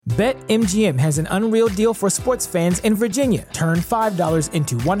BetMGM has an unreal deal for sports fans in Virginia. Turn $5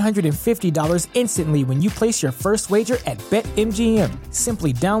 into $150 instantly when you place your first wager at BetMGM.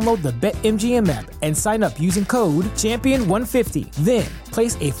 Simply download the BetMGM app and sign up using code Champion150. Then,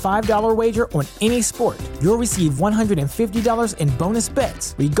 place a $5 wager on any sport. You'll receive $150 in bonus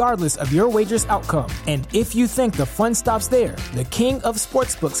bets, regardless of your wager's outcome. And if you think the fun stops there, the King of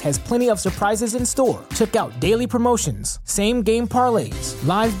Sportsbooks has plenty of surprises in store. Check out daily promotions, same-game parlays,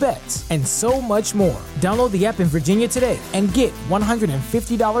 live bets, and so much more. Download the app in Virginia today and get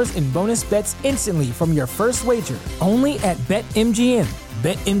 $150 in bonus bets instantly from your first wager. Only at BetMGM.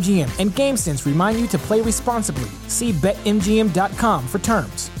 BetMGM and GameSense remind you to play responsibly. See BetMGM.com for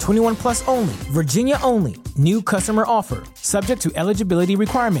terms. 21 plus only. Virginia only. New customer offer. Subject to eligibility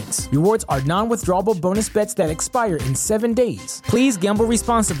requirements. Rewards are non-withdrawable bonus bets that expire in 7 days. Please gamble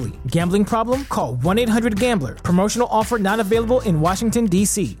responsibly. Gambling problem? Call 1-800-GAMBLER. Promotional offer not available in Washington,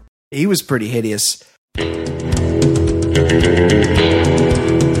 D.C. He was pretty hideous.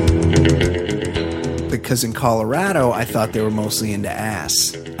 Because in Colorado, I thought they were mostly into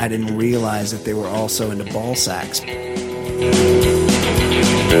ass. I didn't realize that they were also into ball sacks.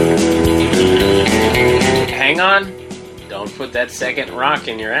 Hang on. Don't put that second rock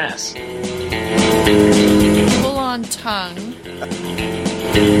in your ass. Full on tongue.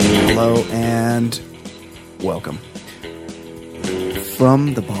 Hello and welcome.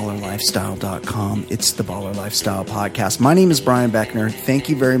 From theballerlifestyle.com, it's the Baller Lifestyle Podcast. My name is Brian Beckner. Thank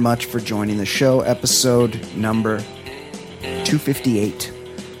you very much for joining the show. Episode number 258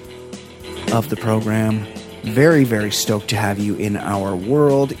 of the program. Very, very stoked to have you in our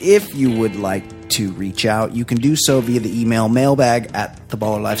world. If you would like to reach out, you can do so via the email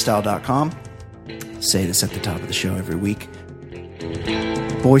mailbag@theballerlifestyle.com. Say this at the top of the show every week.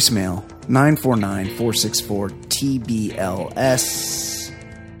 Voicemail 949-464-TBLS.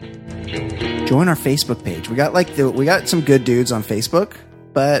 Join our Facebook page. We got some good dudes on Facebook,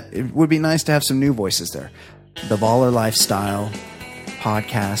 but it would be nice to have some new voices there. The Baller Lifestyle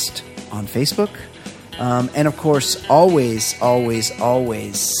Podcast on Facebook. And of course, always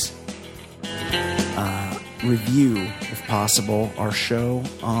review, if possible, our show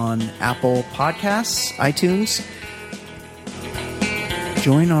on Apple Podcasts, iTunes.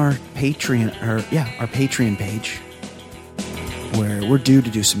 Join our Patreon page, where we're due to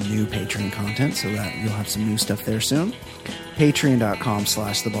do some new Patreon content, so that you'll have some new stuff there soon.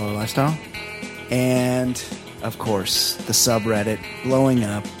 Patreon.com/theballerlifestyle. And, of course, the subreddit blowing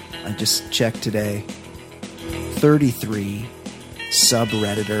up. I just checked today. 33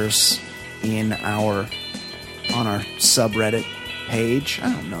 subredditors on our subreddit page.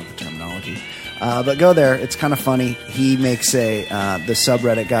 I don't know the terminology. But go there. It's kind of funny. He makes the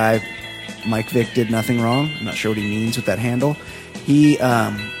subreddit guy, Mike Vick, did nothing wrong. I'm not sure what he means with that handle. He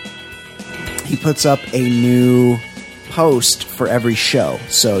puts up a new post for every show,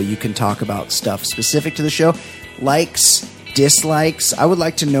 so you can talk about stuff specific to the show. Likes, dislikes. I would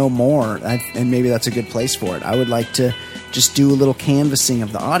like to know more, and maybe that's a good place for it. I would like to just do a little canvassing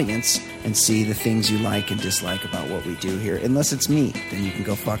of the audience and see the things you like and dislike about what we do here. Unless it's me, then you can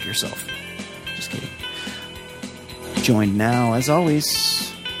go fuck yourself. Just kidding. Joined now, as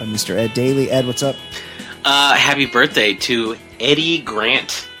always, by Mr. Ed Daly. Ed, what's up? Happy birthday to Eddie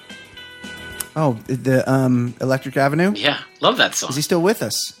Grant. Oh, the Electric Avenue? Yeah, love that song. Is he still with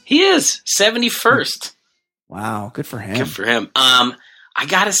us? He is. 71st. Wow, good for him. Good for him. I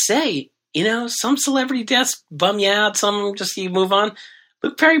gotta say, some celebrity deaths bum you out, some just you move on.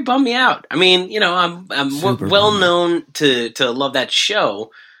 Luke Perry bummed me out. I mean, I'm well known to love that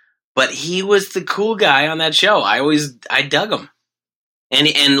show, but he was the cool guy on that show. I dug him.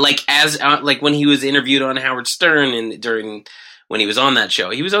 And like when he was interviewed on Howard Stern and when he was on that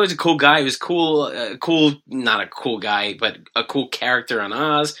show, he was always a cool guy. He was not a cool guy, but a cool character on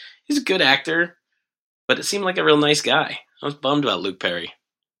Oz. He's a good actor, but it seemed like a real nice guy. I was bummed about Luke Perry.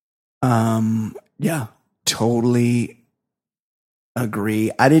 Yeah, totally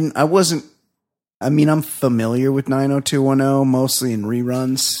agree. I'm familiar with 90210, mostly in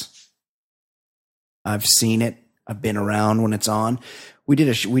reruns. I've seen it. I've been around when it's on. We did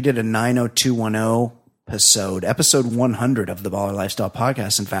a 90210 episode 100 of the Baller Lifestyle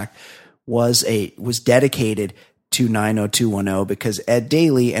Podcast. In fact, was dedicated to 90210 because Ed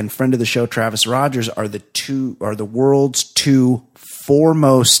Daly and friend of the show Travis Rogers are the world's two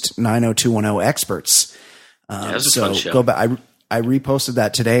foremost 90210 experts. So go back. I reposted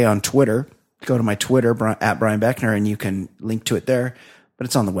that today on Twitter. Go to my Twitter at Brian Beckner and you can link to it there. But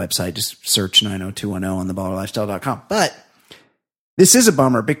it's on the website. Just search 90210 on theballerlifestyle.com. But this is a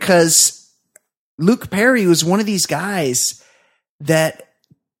bummer because Luke Perry was one of these guys that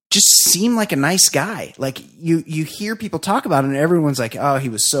just seemed like a nice guy. Like you hear people talk about him and everyone's like, oh, he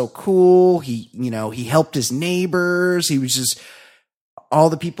was so cool. He helped his neighbors. He was just, all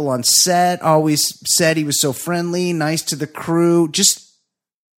the people on set always said he was so friendly, nice to the crew. Just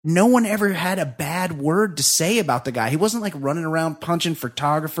no one ever had a bad word to say about the guy. He wasn't like running around punching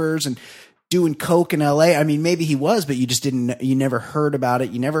photographers and doing coke in LA. I mean, maybe he was, but you never heard about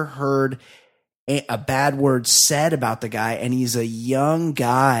it. You never heard a bad word said about the guy, and he's a young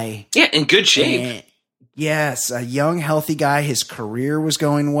guy. Yeah, in good shape. Yes, a young, healthy guy. His career was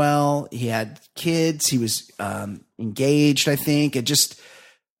going well. He had kids. He was engaged, I think. It just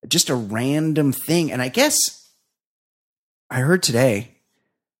a random thing. And I guess I heard today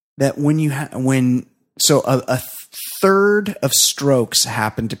that a third of strokes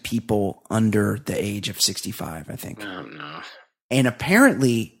happen to people under the age of 65, I think. Oh, no. And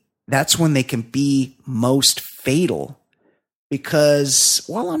apparently that's when they can be most fatal because,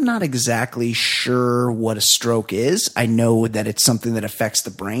 well, I'm not exactly sure what a stroke is. I know that it's something that affects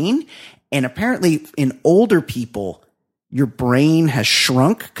the brain. And apparently in older people, your brain has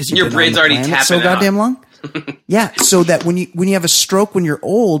shrunk because your brain's already tapping so goddamn out. long. Yeah. So that when you have a stroke when you're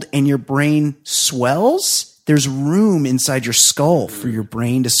old and your brain swells, there's room inside your skull for your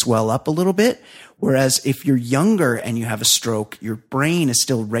brain to swell up a little bit. Whereas if you're younger and you have a stroke, your brain is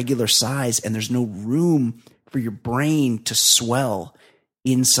still regular size and there's no room for your brain to swell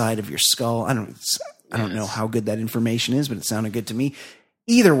inside of your skull. I don't know how good that information is, but it sounded good to me.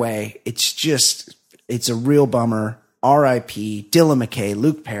 Either way, it's a real bummer. R.I.P. Dylan McKay,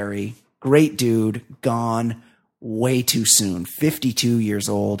 Luke Perry, great dude, gone way too soon. 52 years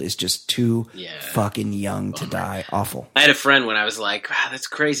old is just too fucking young to die. Awful. I had a friend when I was like, wow, that's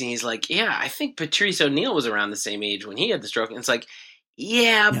crazy. And he's like, yeah, I think Patrice O'Neal was around the same age when he had the stroke. And it's like,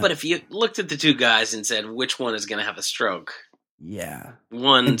 yeah, but if you looked at the two guys and said, which one is going to have a stroke? Yeah.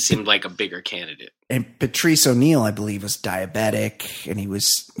 One seemed like a bigger candidate. And Patrice O'Neal, I believe, was diabetic and he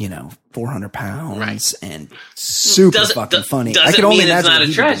was, 400 pounds and super fucking funny. I can only imagine it's not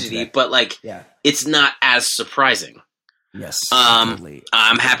a tragedy, but it's not as surprising. Yes. Totally.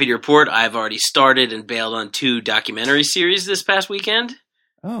 I'm happy to report I've already started and bailed on 2 documentary series this past weekend.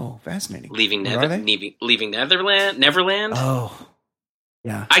 Oh, fascinating. Leaving Neverland. Oh,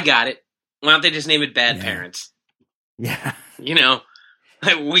 yeah. I got it. Why don't they just name it Bad Parents? Yeah. We got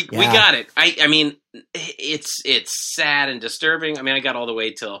it. I mean, it's sad and disturbing. I mean, I got all the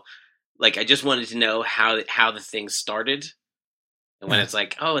way till I just wanted to know how the thing started. And when it's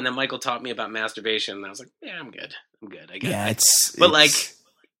like, oh, and then Michael taught me about masturbation, and I was like, yeah, I'm good. I got it. It's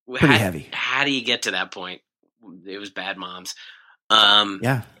pretty heavy. How do you get to that point? It was Bad Moms.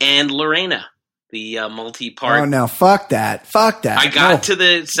 Yeah. And Lorena, the multi-part. Oh no, fuck that. I got to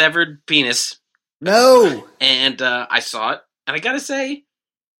the severed penis. No. And I saw it, and I gotta say,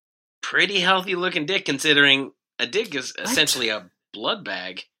 pretty healthy looking dick, considering a dick is essentially a blood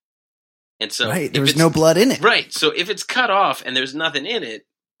bag. And so there was no blood in it. Right. So if it's cut off and there's nothing in it,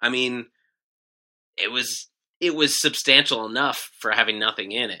 I mean, it was substantial enough for having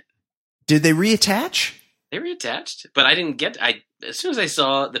nothing in it. Did they reattach? They reattached, but I didn't get. As soon as I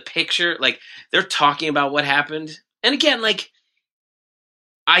saw the picture, they're talking about what happened, and again,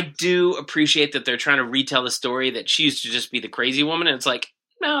 I do appreciate that they're trying to retell the story that she used to just be the crazy woman, and it's like,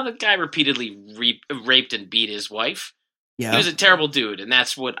 no, the guy repeatedly raped and beat his wife. Yeah. He was a terrible dude, and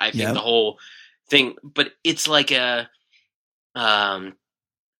that's what I think the whole thing. But it's like a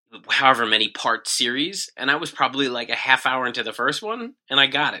however many part series, and I was probably a half hour into the first one, and I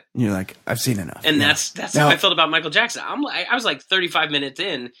got it. You're like, I've seen enough, and that's how I felt about Michael Jackson. I was 35 minutes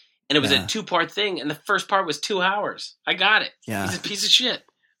in, and it was a 2-part thing, and the first part was 2 hours. I got it. Yeah, he's a piece of shit.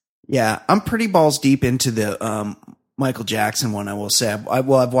 Yeah, I'm pretty balls deep into the Michael Jackson one. I will say, I've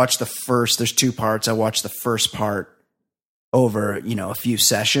watched the first. There's 2 parts. I watched the first part over a few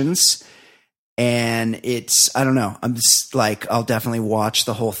sessions, and I don't know. I'm just I'll definitely watch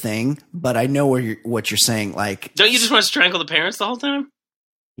the whole thing, but I know what you're saying. Don't you just want to strangle the parents the whole time?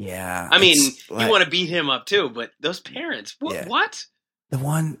 Yeah, I mean, you want to beat him up too, but those parents, what? The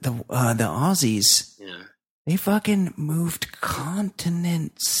Aussies, they fucking moved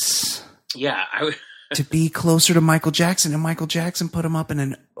continents. Yeah, to be closer to Michael Jackson, and Michael Jackson put him up in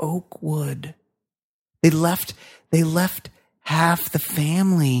an oak wood. They left half the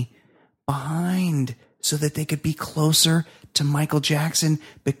family behind so that they could be closer to Michael Jackson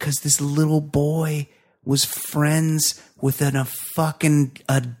because this little boy was friends with a fucking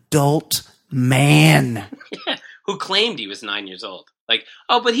adult man. Yeah, who claimed he was 9 years old. But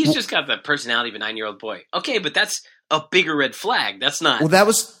he's just got the personality of a 9-year-old boy. Okay, but that's a bigger red flag. That's not. Well, that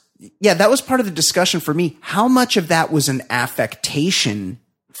was part of the discussion for me. How much of that was an affectation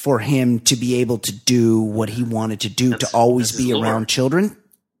for him to be able to do what he wanted to do, to always be around children.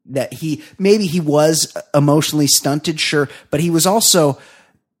 That maybe he was emotionally stunted, sure, but he was also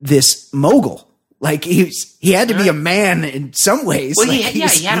this mogul. Like he had to be a man in some ways. Well, like he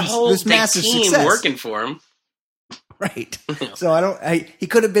had a whole massive team success. working for him. Right. So he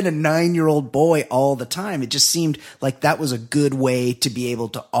could have been a 9-year-old boy all the time. It just seemed like that was a good way to be able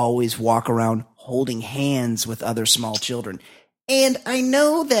to always walk around holding hands with other small children. And I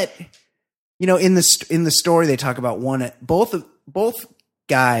know that, in the story, they talk about both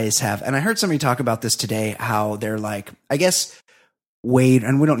guys have, and I heard somebody talk about this today, how they're like, I guess Wade,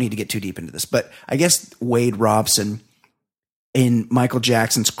 and we don't need to get too deep into this, but I guess Wade Robson in Michael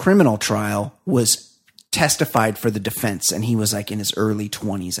Jackson's criminal trial was testified for the defense, and he was like in his early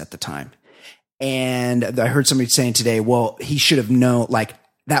 20s at the time. And I heard somebody saying today, well, he should have known, like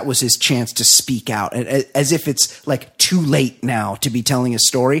that was his chance to speak out, as if it's like too late now to be telling a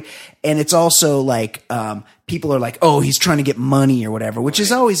story. And it's also like, people are like, oh, he's trying to get money or whatever, which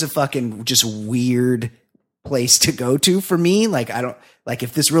is always a fucking just weird place to go to for me. Like, I don't like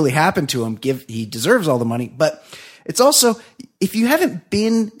if this really happened to him, he deserves all the money. But it's also, if you haven't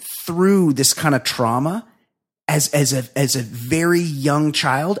been through this kind of trauma as a very young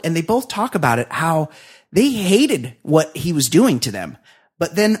child, and they both talk about it, how they hated what he was doing to them.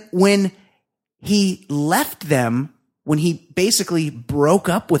 But then when he left them, when he basically broke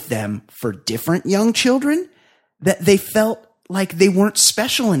up with them for different young children, that they felt like they weren't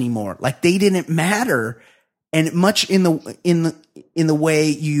special anymore. Like they didn't matter. And much in the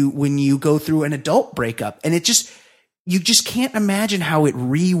way when you go through an adult breakup, and you just can't imagine how it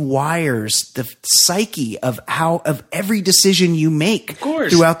rewires the psyche of every decision you make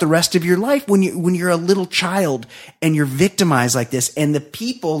throughout the rest of your life when you're a little child and you're victimized like this. And the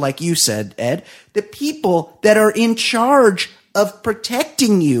people, like you said, Ed, the people that are in charge of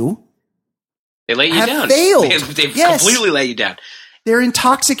protecting you, they let you down. Failed. They've completely let you down. They're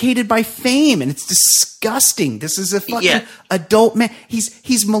intoxicated by fame, and it's disgusting. This is a fucking adult man.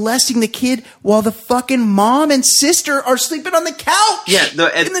 He's molesting the kid while the fucking mom and sister are sleeping on the couch. Yeah,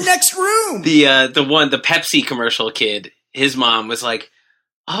 in the next room. The Pepsi commercial kid, his mom was like,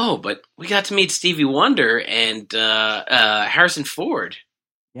 "Oh, but we got to meet Stevie Wonder and Harrison Ford."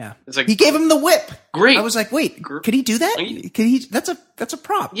 Yeah, it's like he gave him the whip. Great. I was like, wait, could he do that? Could he? That's a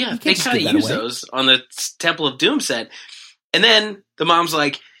prop. Yeah, they kind of use those on the Temple of Doom set. And then the mom's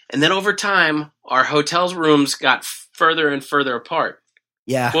like, and then over time, our hotel's rooms got further and further apart.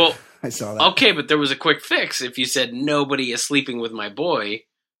 Yeah, well, I saw that. Okay, but there was a quick fix. If you said nobody is sleeping with my boy,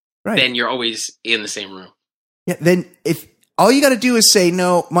 then you're always in the same room. Yeah, then if all you got to do is say,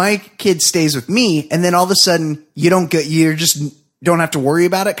 no, my kid stays with me, and then all of a sudden you don't have to worry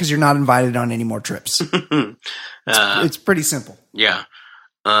about it because you're not invited on any more trips. It's pretty simple. Yeah,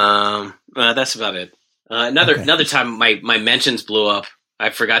 that's about it. Another time my mentions blew up. I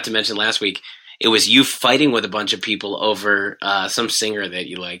forgot to mention last week. It was you fighting with a bunch of people over some singer that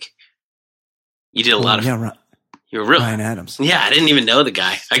you like. You did a lot of. Yeah, you're real Ryan Adams. Yeah, I didn't even know the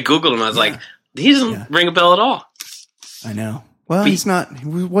guy. I googled him. I was like, he doesn't ring a bell at all. I know. Well, he's not. He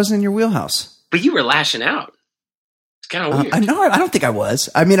wasn't in your wheelhouse. But you were lashing out. It's kind of weird. No, I don't think I was.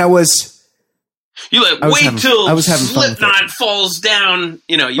 I mean, I was. You wait till Slipknot falls down.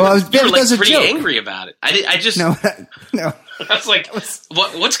 You know, you were like pretty angry about it. I just no. I was like,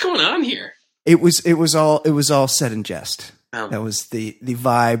 what's going on here? It was all said in jest. Oh. That was the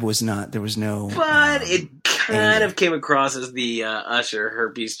vibe was not. There was no. But it kind of came across as the Usher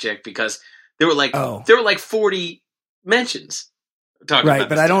herpes chick because there were like 40 mentions. Right,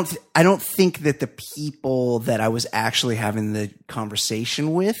 but I don't think that the people that I was actually having the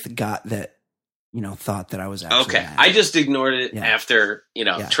conversation with got that. Thought that I was actually okay. mad. I just ignored it after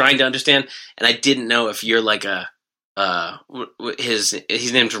trying to understand, and I didn't know if you're like his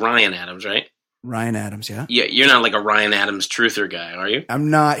name's Ryan Adams, right? Ryan Adams, yeah. Yeah, you're not like a Ryan Adams truther guy, are you?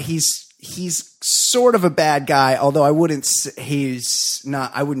 I'm not. He's sort of a bad guy, although I wouldn't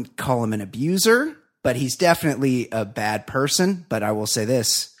call him an abuser, but he's definitely a bad person. But I will say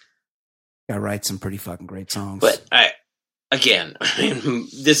this: I write some pretty fucking great songs. But Again,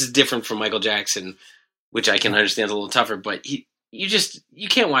 this is different from Michael Jackson, which I can understand is a little tougher, but you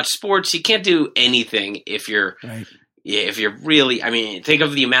can't watch sports. You can't do anything if you're really, I mean, think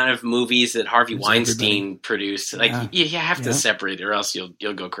of the amount of movies that Harvey Weinstein produced. Like you have to separate or else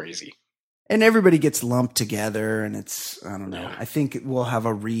you'll go crazy. And everybody gets lumped together and I don't know. Yeah. I think we'll have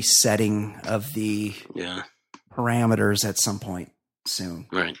a resetting of the parameters at some point soon.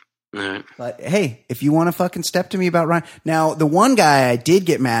 Right. Right. But hey, if you want to fucking step to me about Ryan. Now, the one guy I did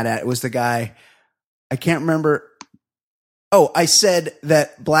get mad at was the guy, I can't remember. Oh, I said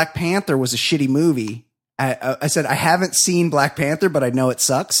that Black Panther was a shitty movie. I said, I haven't seen Black Panther, but I know it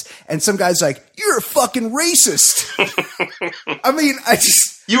sucks. And some guy's like, you're a fucking racist. I mean,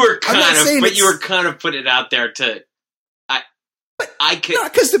 you were kind of putting it out there to, I could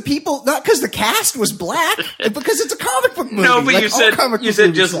not because the cast was black, because it's a comic book movie. No, but like, you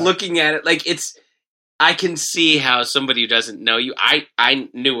said just looking at it, like I can see how somebody who doesn't know you, I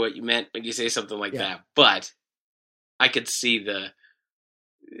knew what you meant when you say something like that, but I could see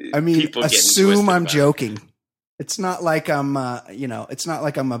assume I'm joking. It's not like I'm, it's not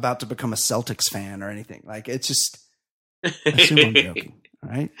like I'm about to become a Celtics fan or anything. Like, it's just, assume I'm joking. All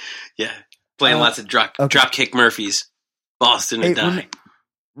right. Yeah. Playing lots of drop kick Murphys. Boston and die.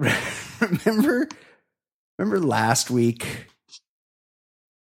 Remember last week?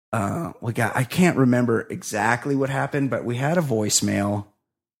 I can't remember exactly what happened, but we had a voicemail.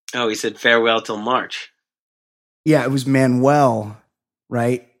 Oh, he said farewell till March. Yeah, it was Manuel,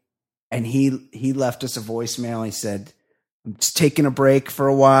 right? And he left us a voicemail. He said, "I'm just taking a break for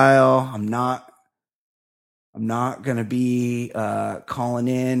a while. I'm not going to be calling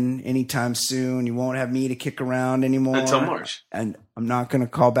in anytime soon. You won't have me to kick around anymore until March. And I'm not going to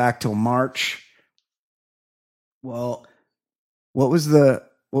call back till March." Well, what was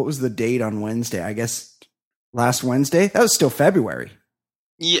the date on Wednesday? I guess last Wednesday? That was still February.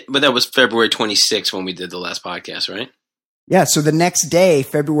 Yeah, but that was February 26th when we did the last podcast, right? Yeah, so the next day,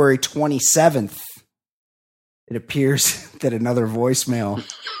 February 27th, it appears that another voicemail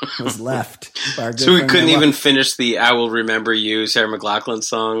was left. So we couldn't even finish the "I Will Remember You" Sarah McLachlan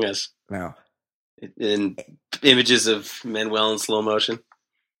song in images of Manuel in slow motion.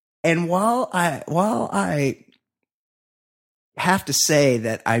 And while I have to say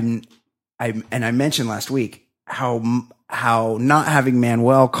that I mentioned last week how not having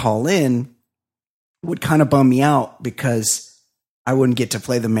Manuel call in would kind of bum me out because I wouldn't get to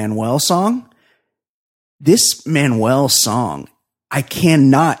play the Manuel song. This Manuel song, I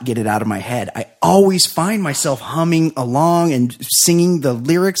cannot get it out of my head. I always find myself humming along and singing the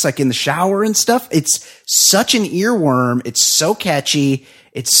lyrics like in the shower and stuff. It's such an earworm. It's so catchy.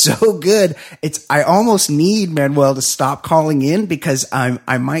 It's so good. I almost need Manuel to stop calling in because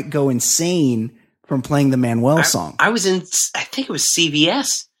I might go insane from playing the Manuel song. I think it was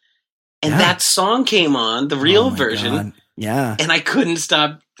CVS. And that song came on, the real version. God. Yeah. And I couldn't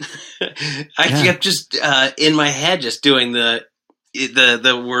stop. I kept just in my head just doing the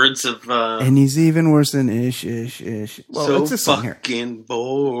words of and he's even worse than ish, ish, ish. Well, so it's this song here. Fucking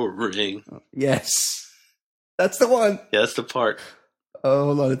boring. Oh, yes. That's the one. Yeah, that's the part.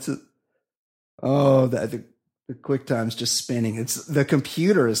 Oh, hold on. The QuickTime's just spinning. It's the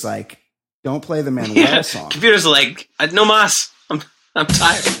computer is like, don't play the Manuel song. Computer's like, no mas. I'm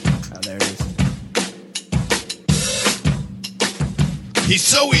tired. Oh, there it is. He's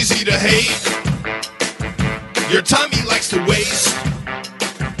so easy to hate. Your time he likes to waste.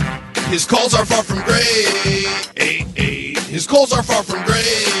 His calls are far from great. His calls are far from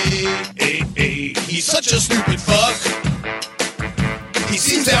great. He's such a stupid fuck. He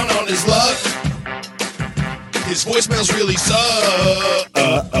seems down on his luck. His voicemails really suck.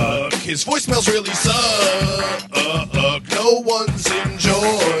 His voicemails really suck. No one's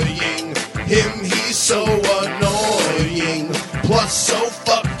enjoying him. He's so annoying. Plus so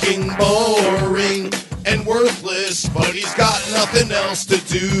fucking boring and worthless. But he's got nothing else to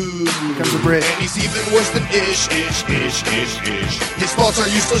do. Comes a Brit. And he's even worse than ish. His thoughts are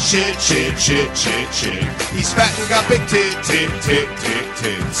useless shit. He's fat and got big tits.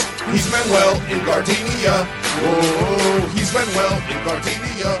 He's Manuel in Gardenia. Whoa, he's Manuel in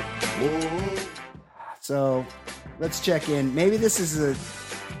Gardenia. Whoa. So let's check in. Maybe this is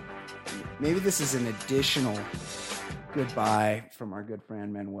an additional goodbye from our good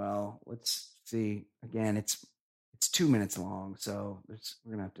friend Manuel. Let's see. Again, it's 2 minutes long, so we're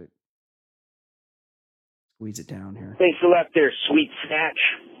gonna have to squeeze it down here. Thanks a lot there, sweet snatch.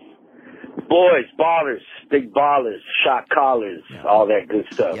 Boys, ballers, big ballers, shot callers, all that good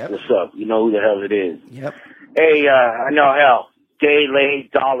stuff. Yep. What's up? You know who the hell it is. Yep. Hey, I know, hell, day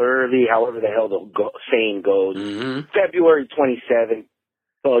late, dollar early, however the hell the saying goes. Mm-hmm. February 27th.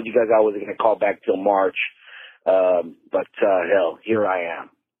 Told you guys I wasn't going to call back till March. But hell, here I am.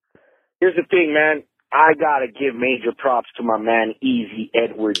 Here's the thing, man. I got to give major props to my man, Easy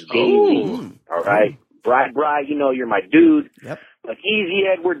Edward Daly. All right? Bri, you know you're my dude. Yep. But Easy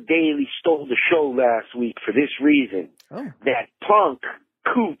Edward Daly stole the show last week for this reason. Oh. That punk,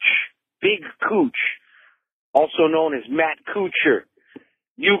 Cooch, Big Cooch, also known as Matt Kuchar,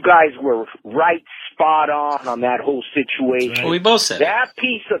 you guys were right spot on that whole situation. Well, we both said that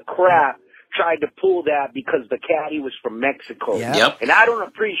piece of crap tried to pull that because the caddy was from Mexico. Yep. And I don't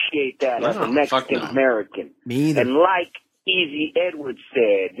appreciate that as a Mexican American. Me either. And like Easy Edwards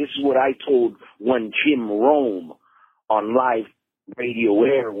said, this is what I told one Jim Rome on live radio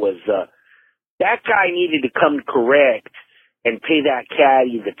air was, that guy needed to come correct and pay that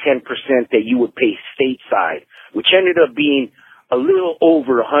caddy the 10% that you would pay stateside, which ended up being a little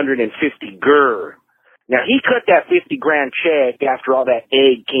over 150 gur. Now, he cut that 50 grand check after all that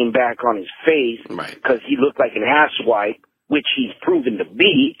egg came back on his face because he looked like an asswipe, which he's proven to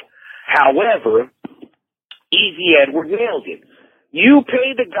be. However, Easy Edward nailed it. You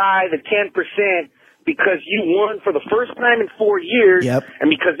pay the guy the 10% because you won for the first time in 4 years, and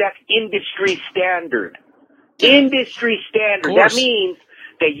because that's industry standard. Industry standard. That means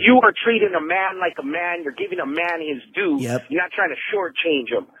that you are treating a man like a man. You're giving a man his due. You're not trying to shortchange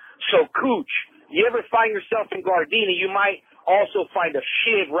him. So, Cooch, you ever find yourself in Gardena, you might also find a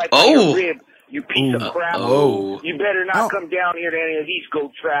shiv right by your rib, you piece of crap. You better not come down here to any of these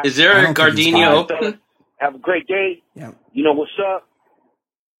goat traps. Is there a Gardenia open? Have a great day. You know what's up?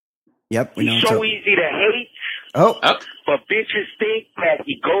 We know He's so easy to hate. But bitches think that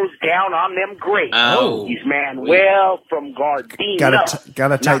he goes down on them great. He's Manuel from Gardena.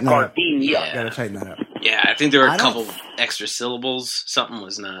 Gotta tighten that up. Yeah. Gotta tighten that up. Yeah, I think there were a couple extra syllables. Something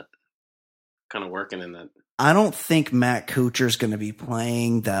was not kind of working in that. I don't think Matt Kuchar's going to be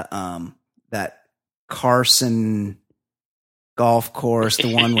playing the that Carson golf course,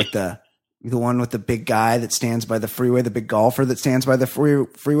 the one with the big guy that stands by the freeway, the big golfer that stands by the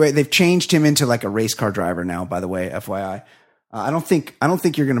freeway. They've changed him into like a race car driver now, by the way, FYI. I don't think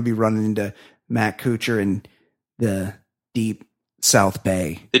you're going to be running into Matt Kuchar in the deep South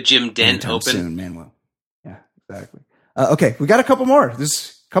Bay. The Jim Dent Open. Soon, Manuel. Yeah, exactly. Okay, we got a couple more.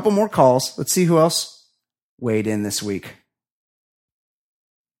 There's a couple more calls. Let's see who else weighed in this week.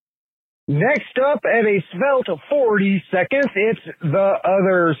 Next up at a svelte 40 seconds, it's the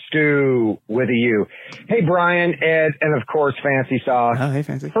other Stu with a U. Hey, Brian, Ed, and of course, Fancy Sauce. Oh, hey,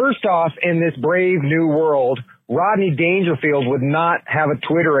 Fancy. First off, in this brave new world, Rodney Dangerfield would not have a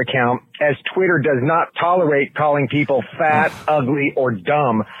Twitter account, as Twitter does not tolerate calling people fat, ugly, or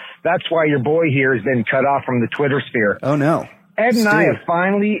dumb. That's why your boy here has been cut off from the Twitter sphere. Oh, no. Ed and I have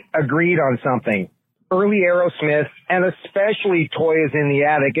finally agreed on something. Early Aerosmith, and especially Toy Is in the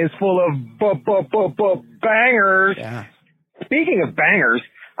Attic, is full of bangers. Yeah. Speaking of bangers,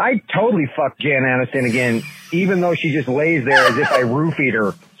 I totally fucked Jan Aniston again, even though she just lays there as if I roofied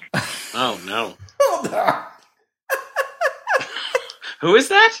her. Oh, no. Who is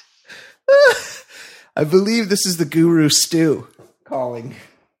that? I believe this is the Guru Stu calling.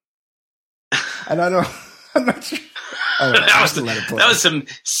 And I'm not sure. That was some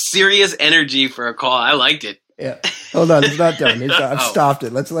serious energy for a call. I liked it. Yeah. Hold on. It's not done. I've stopped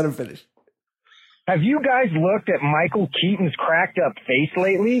it. Let's let him finish. Have you guys looked at Michael Keaton's cracked up face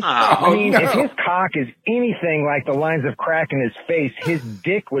lately? If his cock is anything like the lines of crack in his face, his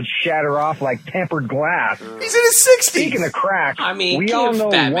dick would shatter off like tempered glass. He's in his 60s. Speaking of crack, we all know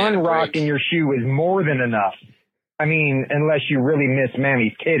one rock in your shoe is more than enough. Unless you really miss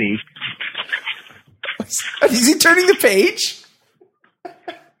Mammy's titties. Is he turning the page?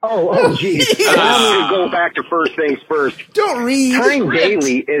 Oh, geez. I need to go back to first things first. Don't read. Tyne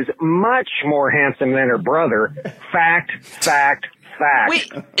Daly is much more handsome than her brother. Fact.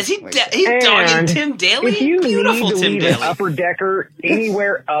 Wait, is he he's dogging Tim Daly? If you Beautiful need to Tim leave Daly. an upper decker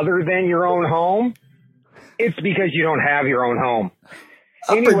anywhere other than your own home, it's because you don't have your own home.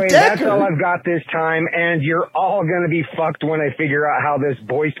 Anyway, that's all I've got this time, and you're all going to be fucked when I figure out how this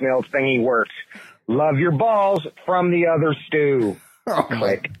voicemail thingy works. Love your balls from the other Stu. Oh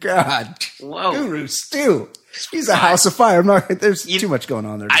my God. Whoa. Guru Stu. He's a house of fire. There's too much going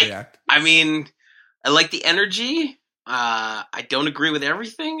on there to react. I like the energy. I don't agree with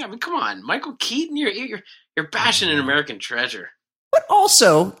everything. Come on. Michael Keaton, you're bashing an American treasure. But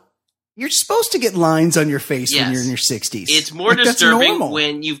also, you're supposed to get lines on your face when you're in your 60s. It's more disturbing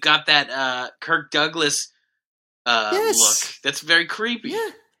when you've got that Kirk Douglas look. That's very creepy.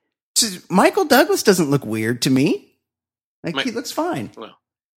 Yeah. Michael Douglas doesn't look weird to me. He looks fine. Well,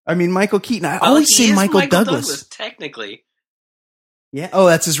 Michael Keaton. I always say Michael Douglas. Technically. Yeah. Oh,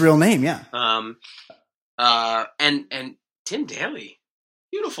 that's his real name. Yeah. And Tim Daly,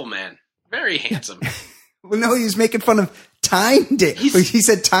 beautiful man, very handsome. Well, no, he was making fun of Tyne Daly. He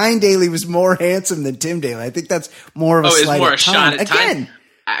said Tyne Daly was more handsome than Tim Daly. I think that's more of a slight more at a Tyne. shot at Tyne.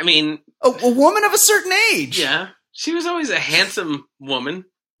 Again. A woman of a certain age. Yeah, she was always a handsome woman.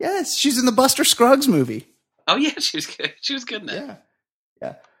 Yes, she's in the Buster Scruggs movie. Oh yeah, she was good. She was good in that.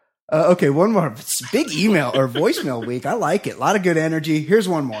 Yeah. Okay, one more. It's big email or voicemail week. I like it. A lot of good energy. Here's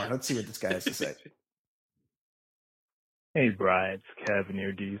one more. Let's see what this guy has to say. Hey, Brian, it's Kevin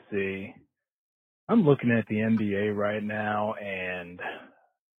here, DC. I'm looking at the NBA right now, and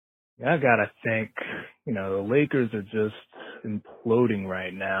I gotta think, the Lakers are just imploding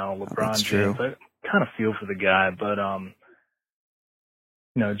right now. LeBron James, I kind of feel for the guy, but,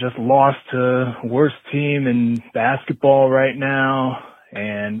 just lost to worst team in basketball right now.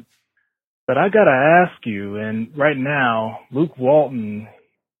 But I gotta ask you, and right now, Luke Walton,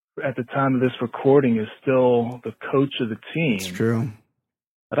 at the time of this recording, is still the coach of the team. It's true.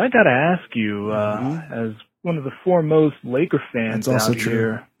 But I gotta ask you, as one of the foremost Laker fans out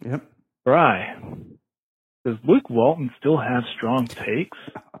here, yep. Bri, does Luke Walton still have strong takes?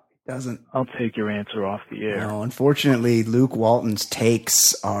 Doesn't. I'll take your answer off the air. No, unfortunately, Luke Walton's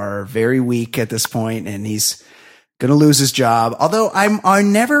takes are very weak at this point, and he's going to lose his job. Although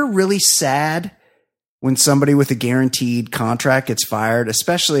I'm never really sad when somebody with a guaranteed contract gets fired,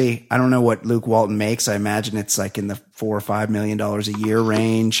 especially, I don't know what Luke Walton makes. I imagine it's like in the $4 or $5 million a year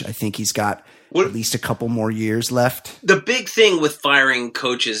range. I think he's got at least a couple more years left. The big thing with firing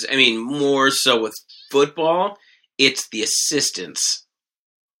coaches, I mean, more so with football, it's the assistants.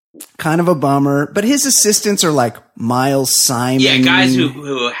 Kind of a bummer, but his assistants are like Miles Simon. Yeah, guys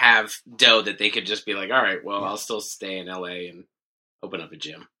who have dough that they could just be like, all right, well, I'll still stay in LA and open up a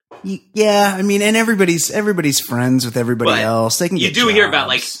gym. Yeah, I mean, and everybody's friends with everybody else. They can get jobs. Hear about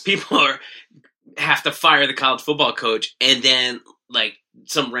like people have to fire the college football coach, and then like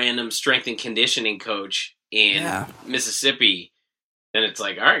some random strength and conditioning coach in Mississippi. Then it's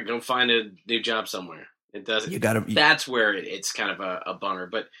like, all right, go find a new job somewhere. It doesn't. That's where it's kind of a bummer.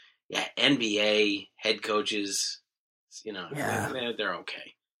 But yeah, NBA head coaches, they're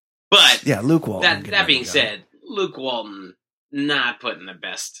okay. But yeah, Luke Walton. That being said, Luke Walton not put in the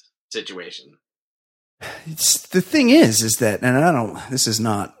best situation. The thing is that,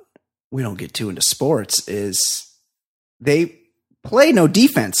 and we don't get too into sports, is they play no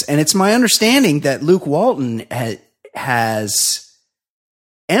defense. And it's my understanding that Luke Walton has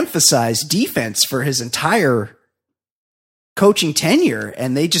emphasized defense for his entire coaching tenure,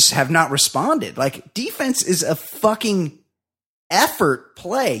 and they just have not responded. Like, defense is a fucking effort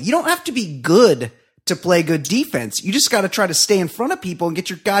play. You don't have to be good to play good defense. You just got to try to stay in front of people and get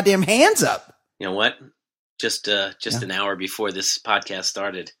your goddamn hands up. You know what? Just an hour before this podcast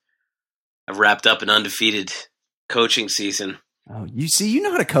started, I've wrapped up an undefeated coaching season. Oh, you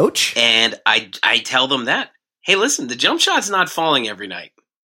know how to coach? And I tell them that, hey, listen, the jump shot's not falling every night.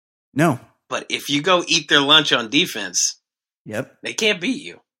 No. But if you go eat their lunch on defense, they can't beat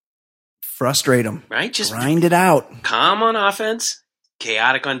you. Frustrate them. Right? Just grind it out. Calm on offense,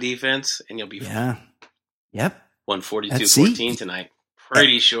 chaotic on on and you'll be fine. Yep. 142-14 tonight.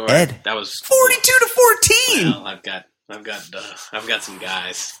 Pretty sure Ed, that was 42-14. Well, I've got some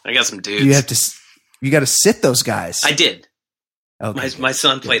guys. I got some dudes. You got to sit those guys. I did. Okay, my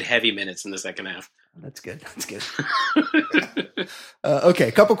son played heavy minutes in the second half. That's good. Okay,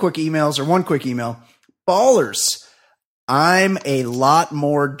 a couple quick emails, or one quick email. Ballers, I'm a lot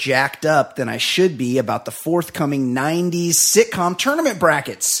more jacked up than I should be about the forthcoming 90s sitcom tournament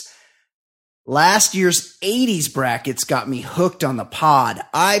brackets. Last year's 80s brackets got me hooked on the pod.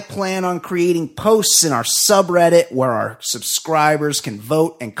 I plan on creating posts in our subreddit where our subscribers can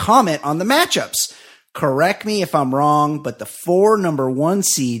vote and comment on the matchups. Correct me if I'm wrong, but the 4 number 1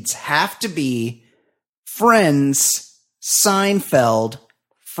 seeds have to be Friends, Seinfeld,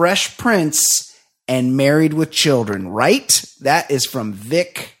 Fresh Prince, and Married with Children, right? That is from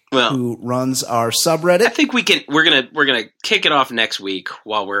Vic, who runs our subreddit. I think we're gonna kick it off next week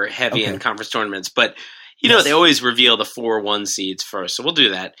while we're heavy in conference tournaments. But they always reveal the 4-1 seeds first, so we'll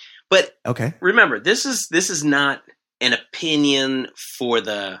do that. But remember, this is not an opinion for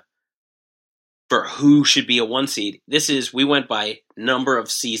who should be a 1 seed. We went by number of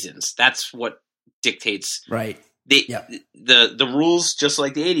seasons. That's what dictates the rules. Just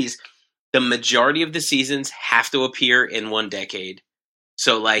like the 80s, the majority of the seasons have to appear in one decade.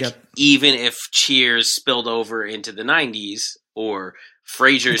 So even if Cheers spilled over into the 90s or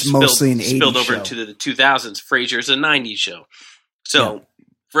Frasier spilled over into the 2000s, Frasier's a 90s show. So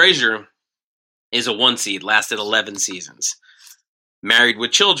Frasier is a 1 seed, lasted 11 seasons. Married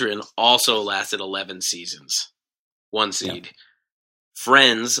with Children also lasted 11 seasons, 1 seed. Yep.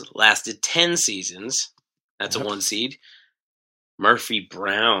 Friends lasted 10 seasons. That's a 1 seed. Murphy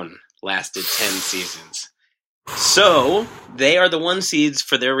Brown lasted 10 seasons. So they are the 1 seeds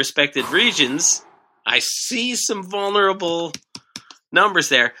for their respective regions. I see some vulnerable numbers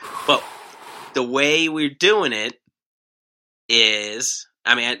there, but the way we're doing it is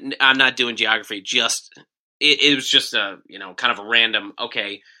I mean, I'm not doing geography. Just it was just a kind of a random.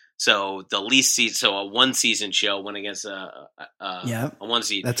 Okay, so the least seed, so a 1-season show went against a 1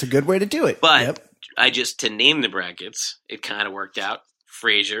 seed. That's a good way to do it. But to name the brackets, it kind of worked out.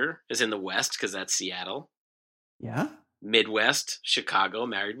 Frasier is in the West because that's Seattle. Yeah. Midwest, Chicago,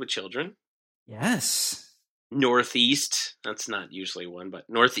 Married with Children. Yes. Northeast, that's not usually one, but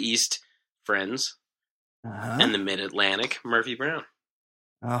Northeast, Friends. And the Mid-Atlantic, Murphy Brown.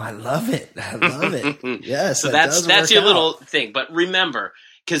 Oh, I love it. I love it. Yes. So that's your little thing. But remember,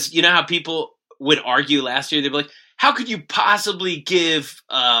 because you know how people would argue last year, they'd be like, how could you possibly give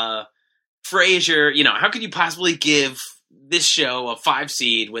Frasier, how could you possibly give this show a 5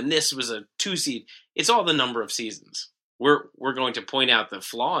 seed when this was a 2 seed? It's all the number of seasons. We're going to point out the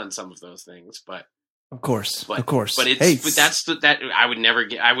flaw in some of those things, but of course. But I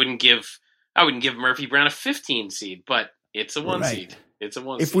wouldn't give Murphy Brown a 15 seed, but it's a 1 seed. It's a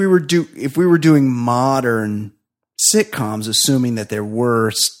 1 seed. If we were doing modern sitcoms, assuming that there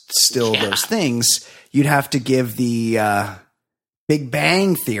were still those things, you'd have to give the Big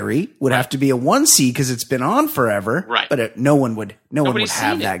Bang Theory would have to be a 1 seed because it's been on forever. Right. But no one would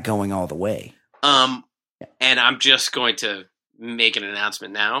have that going all the way. And I'm just going to make an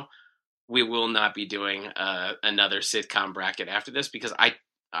announcement now. We will not be doing another sitcom bracket after this because I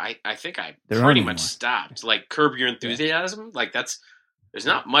think I pretty much stopped. Like Curb Your Enthusiasm, there's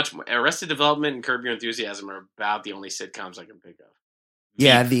not much more. Arrested Development and Curb Your Enthusiasm are about the only sitcoms I can think of.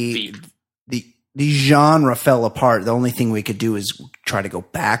 The genre fell apart. The only thing we could do is try to go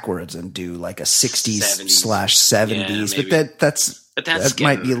backwards and do like a 60s/70s. Yeah, but that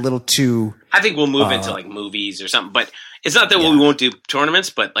might be a little too. I think we'll move into like movies or something. But it's not that we won't do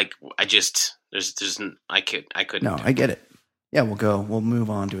tournaments. But like I couldn't. No, I get it. Yeah, we'll move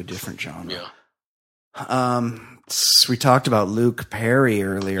on to a different genre. Yeah. We talked about Luke Perry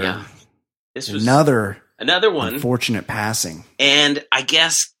earlier. Yeah. This was another one. Unfortunate passing. And I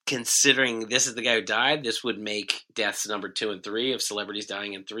guess considering this is the guy who died, this would make deaths number 2 and 3 of celebrities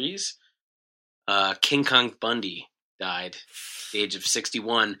dying in threes. King Kong Bundy died at the age of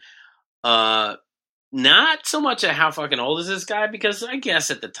 61. Not so much at how fucking old is this guy, because I guess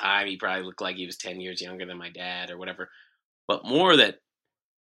at the time he probably looked like he was 10 years younger than my dad or whatever. But more that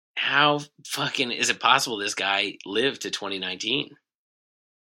how fucking is it possible this guy lived to 2019?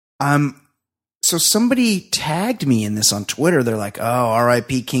 So somebody tagged me in this on Twitter. They're like, "Oh,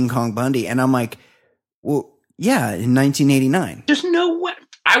 R.I.P. King Kong Bundy," and I'm like, "Well, yeah, in 1989." There's no way.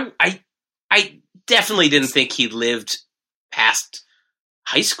 I definitely didn't think he lived past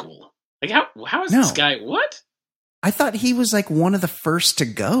high school. Like how is this guy? What? I thought he was like one of the first to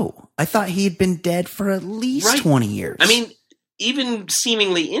go. I thought he had been dead for at least 20 years. I mean, even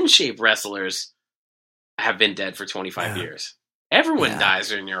seemingly in shape wrestlers have been dead for 25 years. Everyone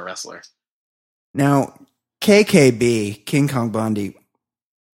dies when you're a wrestler. Now, KKB, King Kong Bundy,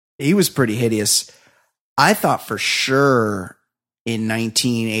 he was pretty hideous. I thought for sure in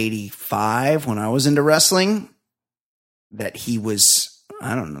 1985, when I was into wrestling, that he was,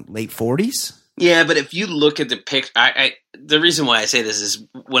 I don't know, late 40s. Yeah, but if you look at the picture, the reason why I say this is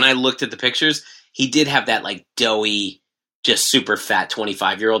when I looked at the pictures, he did have that like doughy, just super fat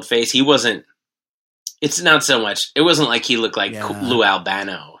 25-year-old face. He wasn't. It's not so much. It wasn't like he looked like Lou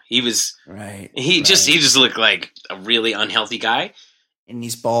Albano. He was He just looked like a really unhealthy guy, and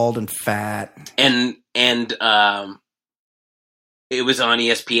he's bald and fat. And it was on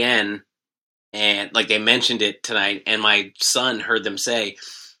ESPN, and like they mentioned it tonight. And my son heard them say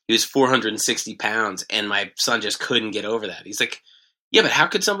he was 460 pounds, and my son just couldn't get over that. He's like, "Yeah, but how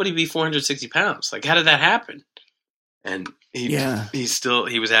could somebody be 460 pounds? Like, how did that happen?" And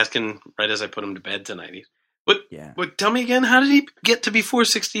he was asking right as I put him to bed tonight. But tell me again, how did he get to be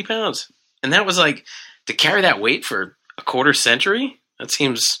 460 pounds? And that was like, to carry that weight for a quarter century? That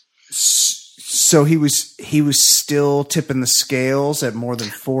seems... So he was still tipping the scales at more than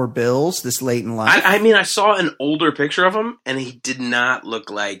 4 bills this late in life? I mean, I saw an older picture of him, and he did not look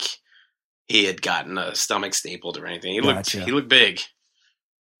like he had gotten a stomach stapled or anything. He looked big.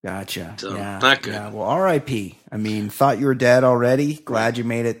 Gotcha. So, not good. Yeah, well, R.I.P. I mean, thought you were dead already. Glad you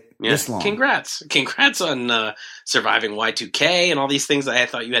made it this long. Congrats on surviving Y2K and all these things that I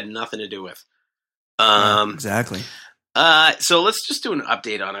thought you had nothing to do with. Exactly. So let's just do an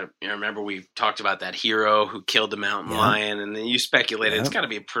update on it. Remember we talked about that hero who killed the mountain lion, and then you speculated it's got to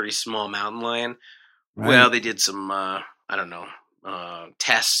be a pretty small mountain lion. Right. Well, they did some,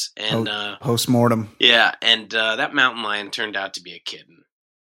 tests and post-mortem. Yeah, and that mountain lion turned out to be a kitten.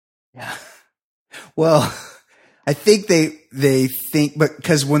 Yeah. Well, I think they think, but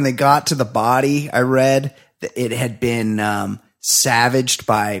because when they got to the body, I read that it had been savaged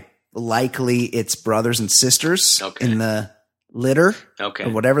by likely its brothers and sisters in the litter or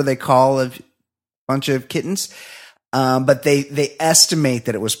whatever they call a bunch of kittens. But they estimate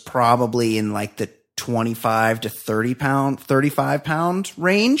that it was probably in like the 25 to 35 pound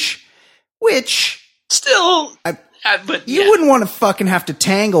range, which still, but you wouldn't want to fucking have to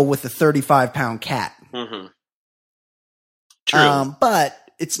tangle with a 35 pound cat. Mm-hmm. True. But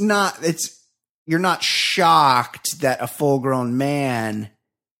you're not shocked that a full grown man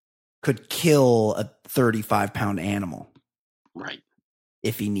could kill a 35 pound animal. Right.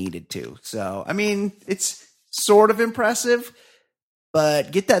 If he needed to. So, I mean, it's sort of impressive,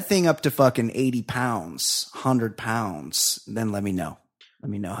 but get that thing up to fucking 80 pounds, 100 pounds. Then let me know. Let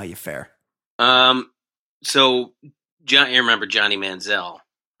me know how you fare. So you remember Johnny Manziel,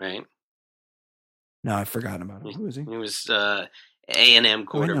 right? No, I've forgotten about him. Who is he? He was A&M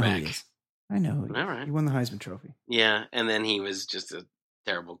quarterback. I know. All right. He won the Heisman Trophy. Yeah, and then he was just a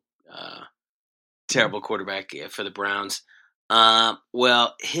terrible quarterback for the Browns.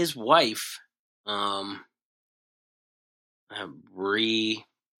 Well, his wife, Bree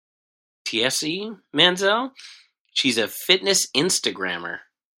Tiesi Manziel, she's a fitness Instagrammer.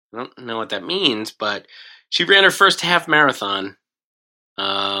 I don't know what that means, but she ran her first half marathon.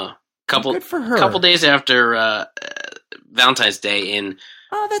 Good for her. Couple days after Valentine's Day in.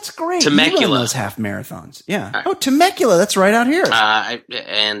 Oh, that's great. Temecula. You run those half marathons. Yeah. Temecula. That's right out here.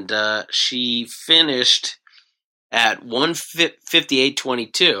 She finished at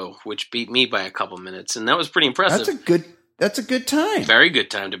 1:58:22, which beat me by a couple minutes, and that was pretty impressive. That's a good time. Very good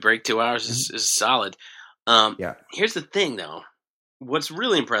time to break 2 hours is solid. Yeah. Here's the thing, though. What's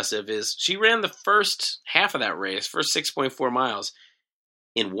really impressive is she ran the first half of that race, first 6.4 miles,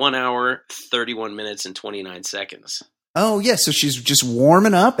 in 1 hour, 31 minutes, and 29 seconds. Oh yeah, so she's just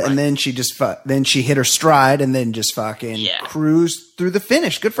warming up, and then she hit her stride, and then just fucking cruised through the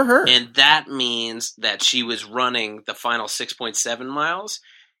finish. Good for her. And that means that she was running the final 6.7 miles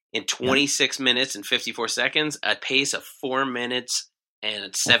in 26 minutes and 54 seconds, a pace of 4 minutes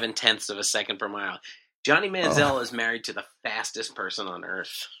and 7/10 of a second per mile. Johnny Manziel is married to the fastest person on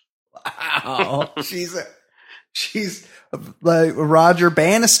earth. Wow, she's like a Roger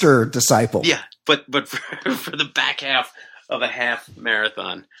Bannister disciple. Yeah, but for the back half of a half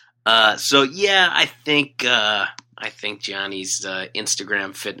marathon. So yeah, I think Johnny's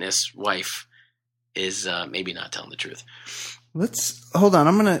Instagram fitness wife is maybe not telling the truth. Let's hold on.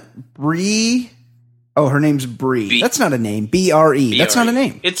 I'm gonna Bree. Oh, her name's Bree. That's not a name. BRE. That's not a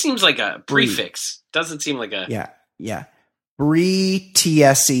name. It seems like a prefix. Doesn't seem like a yeah. Bree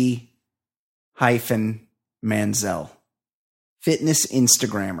Tiesi Manziel, fitness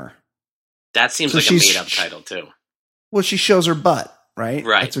Instagrammer. That seems like a made up title too. Well, she shows her butt, right?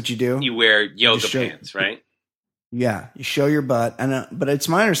 Right. That's what you do. You wear yoga pants, right? Yeah, you show your butt, but it's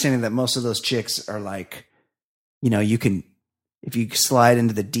my understanding that most of those chicks are like, you can, if you slide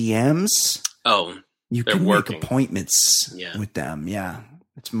into the DMs. Oh, you can make appointments with them. Yeah,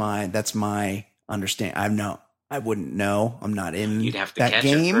 that's my understanding. I wouldn't know. I'm not in. You'd have to that catch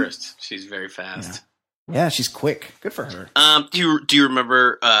game. her first. She's very fast. Yeah, she's quick. Good for her. Do you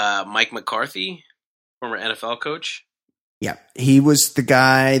remember Mike McCarthy, former NFL coach? Yeah, he was the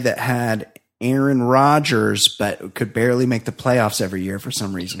guy that had Aaron Rodgers, but could barely make the playoffs every year for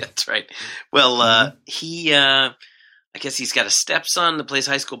some reason. That's right. Well, he, I guess he's got a stepson that plays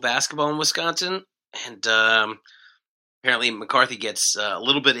high school basketball in Wisconsin, and apparently McCarthy gets a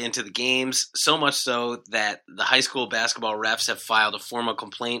little bit into the games, so much so that the high school basketball refs have filed a formal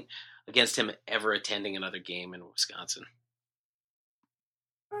complaint against him ever attending another game in Wisconsin.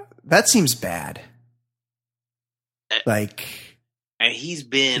 That seems bad. And he's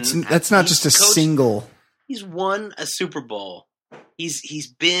been. That's not just a single. He's won a Super Bowl. He's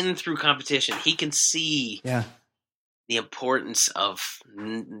been through competition. He can see the importance of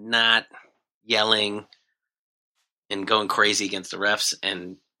not yelling and going crazy against the refs,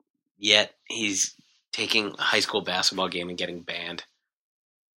 and yet he's taking a high school basketball game and getting banned.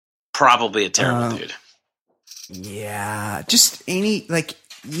 Probably a terrible dude. Yeah, just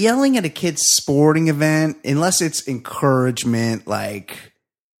yelling at a kid's sporting event, unless it's encouragement,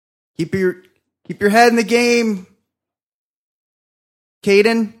 keep your head in the game,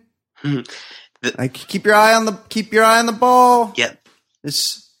 Caden. Keep your eye on the ball. Yeah,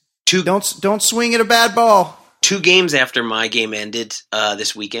 don't swing at a bad ball. 2 games after my game ended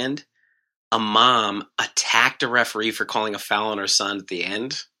this weekend, a mom attacked a referee for calling a foul on her son at the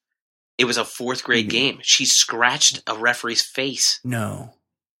end. It was a 4th grade game. She scratched a referee's face. No.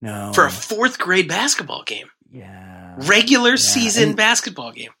 For a 4th grade basketball game. Yeah. Regular season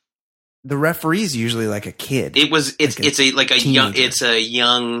basketball game. The referee's usually like a kid. It's a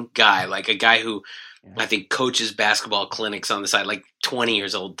young guy, like a guy who I think coaches basketball clinics on the side, like 20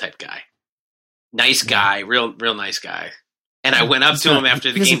 years old type guy. Nice guy, real nice guy. And I went up to him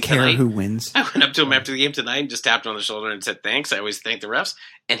after the game tonight. He doesn't care who wins. I went up to him after the game tonight and just tapped him on the shoulder and said thanks. I always thank the refs.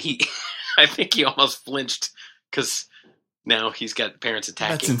 And I think he almost flinched because now he's got parents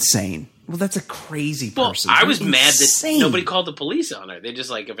attacking. That's insane. Well, that's a crazy person. Well, I was mad that nobody called the police on her. They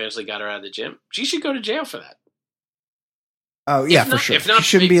just eventually got her out of the gym. She should go to jail for that. Oh yeah, for sure. If not,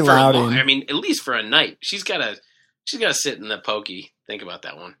 she shouldn't be allowed in. I mean, at least for a night. She's got to sit in the pokey. Think about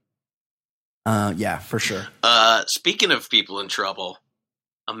that one. Yeah, for sure. Speaking of people in trouble,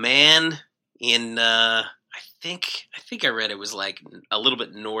 a man in I think I read it was like a little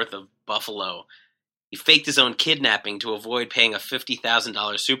bit north of Buffalo. He faked his own kidnapping to avoid paying a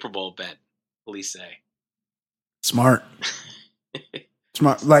 $50,000 Super Bowl bet, police say. Smart.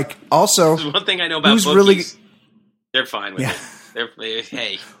 Smart. Like, also, there's one thing I know about bookies. They're fine with it.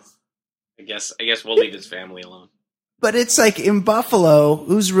 Hey, I guess we'll leave his family alone. But it's like in Buffalo,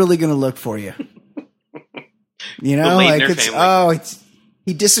 who's really going to look for you? You know, like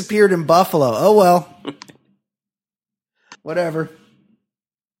he disappeared in Buffalo. Oh well, whatever.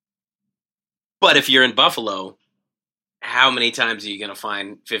 But if you're in Buffalo, how many times are you going to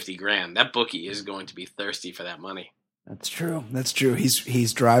find $50,000? That bookie is going to be thirsty for that money. That's true. That's true.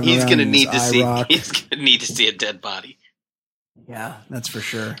 He's driving. He's going to need to see. He's going to need to see a dead body. Yeah, that's for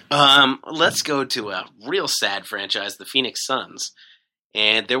sure. Let's go to a real sad franchise, the Phoenix Suns,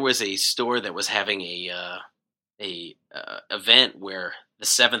 and there was a store that was having a event where the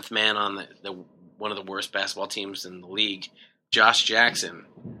seventh man on the one of the worst basketball teams in the league, Josh Jackson,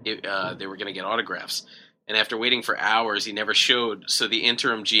 they were going to get autographs, and after waiting for hours, he never showed. So the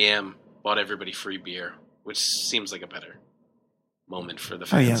interim GM bought everybody free beer, which seems like a better moment for the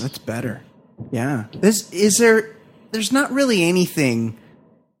fans. Oh yeah, that's better. Yeah, There's not really anything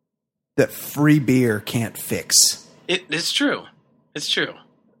that free beer can't fix. It's true. It's true.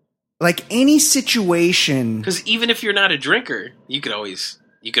 Like any situation, because even if you're not a drinker, you could always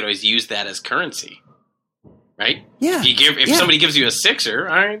use that as currency, right? Yeah. If somebody gives you a sixer,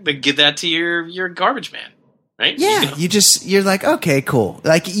 all right, then give that to your garbage man, right? Yeah. You're like, okay, cool.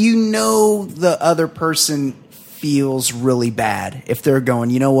 Like the other person feels really bad if they're going,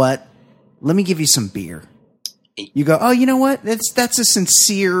 you know what? Let me give you some beer. You go, oh, you know what? That's a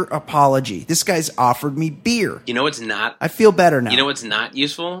sincere apology. This guy's offered me beer. You know what's not? I feel better now. You know what's not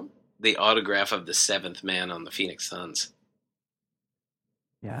useful? The autograph of the seventh man on the Phoenix Suns.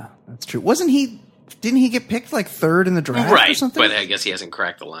 Yeah, that's true. Didn't he get picked like third in the draft or something? But I guess he hasn't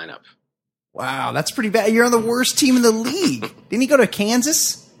cracked the lineup. Wow, that's pretty bad. You're on the worst team in the league. Didn't he go to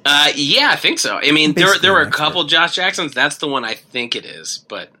Kansas? Yeah, I think so. I mean, there were a couple Josh Jacksons. That's the one I think it is,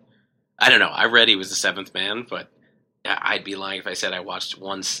 but I don't know. I read he was the seventh man, but I'd be lying if I said I watched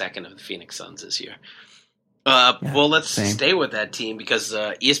 1 second of the Phoenix Suns this year. Well, let's stay with that team because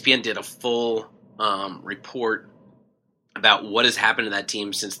ESPN did a full report about what has happened to that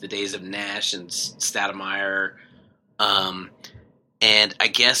team since the days of Nash and Stoudemire. And I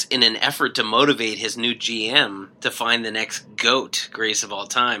guess in an effort to motivate his new GM to find the next GOAT, greatest of all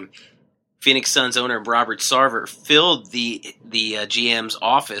time, Phoenix Suns owner Robert Sarver filled the GM's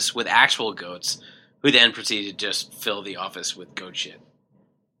office with actual goats, who then proceeded to just fill the office with goat shit.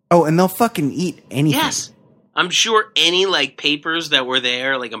 Oh, and they'll fucking eat anything. Yes. I'm sure any papers that were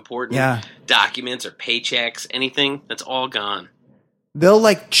there, important documents or paychecks, anything, that's all gone. They'll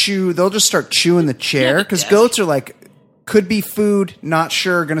they'll just start chewing the chair because goats are could be food, not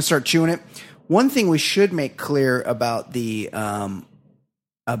sure, going to start chewing it. One thing we should make clear about the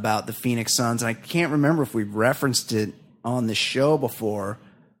Phoenix Suns, and I can't remember if we've referenced it on the show before,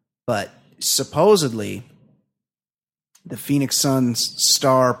 but supposedly the Phoenix Suns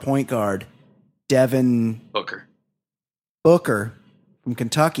star point guard, Devin Booker from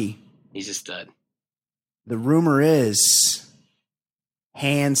Kentucky. He's a stud. The rumor is,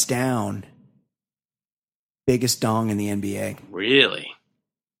 hands down, biggest dong in the NBA. Really?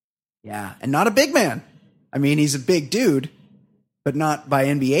 Yeah, and not a big man. I mean, he's a big dude, but not by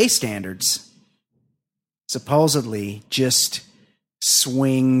NBA standards. Supposedly just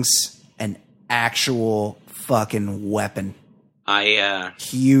swings an actual fucking weapon.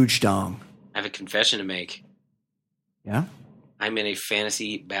 Huge dong. I have a confession to make. Yeah? I'm in a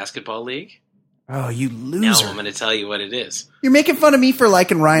fantasy basketball league. Oh, you loser. Now I'm going to tell you what it is. You're making fun of me for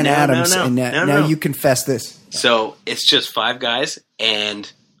liking Ryan Adams, and now you confess this. So it's just 5 guys, and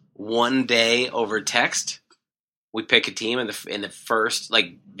one day over text, we pick a team in the first,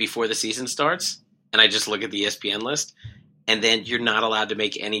 before the season starts, and I just look at the ESPN list, and then you're not allowed to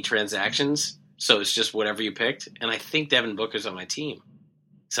make any transactions. So it's just whatever you picked. And I think Devin Booker's on my team.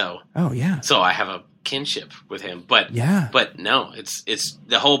 So so I have a kinship with him. But no, it's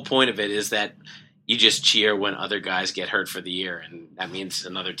the whole point of it is that you just cheer when other guys get hurt for the year, and that means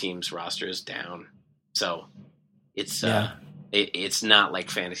another team's roster is down. So it's it's not like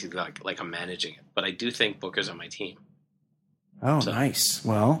fantasy like I'm managing it. But I do think Booker's on my team. Oh, nice.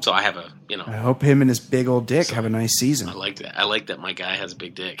 Well, so I have a I hope him and his big old dick have a nice season. I like that. I like that my guy has a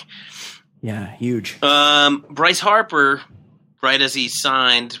big dick. Yeah, huge. Bryce Harper, right as he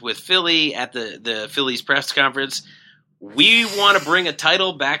signed with Philly at the Phillies press conference, we want to bring a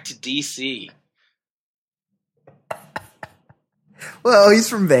title back to DC. Well, he's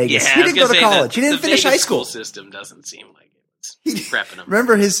from Vegas. Yeah, he didn't go to college. He didn't finish high school. The system doesn't seem like it was prepping him.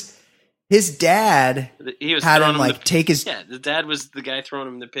 Remember his dad he was had him take his. Yeah, the dad was the guy throwing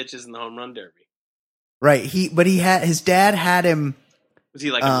him the pitches in the home run derby. Right. His dad had him. Was he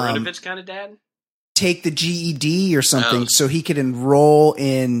like a Marinovich kind of dad? Take the GED or something so he could enroll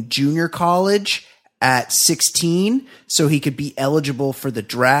in junior college at 16 so he could be eligible for the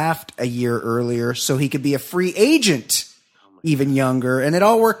draft a year earlier so he could be a free agent even younger. And it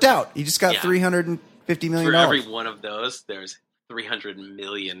all worked out. He just got $350 million. For every one of those, there's 300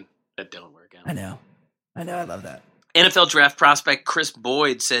 million that don't work out. I know. I love that. NFL draft prospect Chris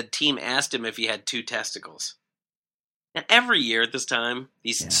Boyd said team asked him if he had 2 testicles. Now, every year at this time,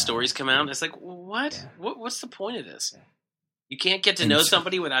 these stories come out. It's like, what? Yeah. What's the point of this? You can't get to know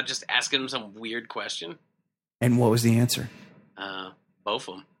somebody without just asking them some weird question. And what was the answer? Both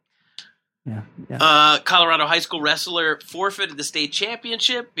of them. Yeah. Colorado high school wrestler forfeited the state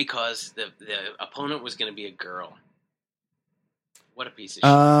championship because the opponent was going to be a girl. What a piece of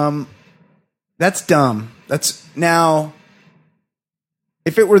shit. That's dumb. That's now.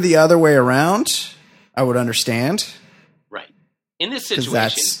 If it were the other way around, I would understand. Right. In this situation,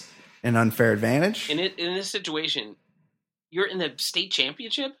 that's an unfair advantage. In this situation, you're in the state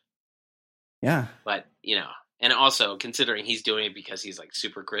championship. Yeah. But and also considering he's doing it because he's like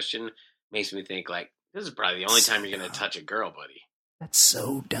super Christian, makes me think like this is probably the only time you're going to touch a girl, buddy. That's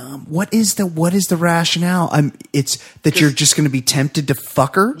so dumb. What is the rationale? It's that you're just going to be tempted to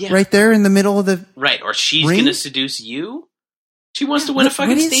fuck her right there in the middle of the or she's going to seduce you. She wants to win a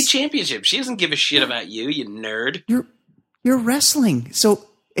fucking state championship. She doesn't give a shit about you nerd. You're wrestling. So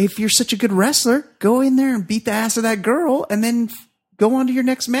if you're such a good wrestler, go in there and beat the ass of that girl, and then go on to your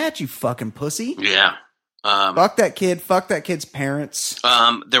next match. You fucking pussy. Yeah. Fuck that kid. Fuck that kid's parents.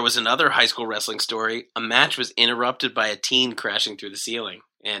 There was another high school wrestling story. A match was interrupted by a teen crashing through the ceiling.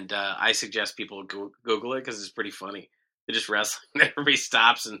 And I suggest people Google it because it's pretty funny. They're just wrestling. Everybody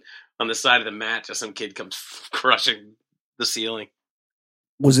stops, and on the side of the mat, just some kid comes crushing the ceiling.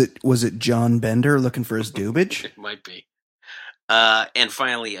 Was it John Bender looking for his dubage? It might be. And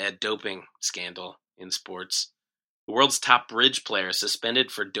finally, a doping scandal in sports. The world's top bridge player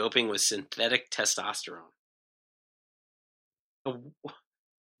suspended for doping with synthetic testosterone.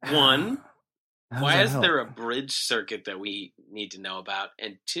 One, why is there a bridge circuit that we need to know about?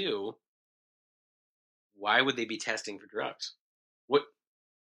 And 2, why would they be testing for drugs? What?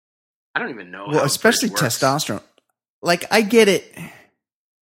 I don't even know. Well, especially testosterone. Like, I get it.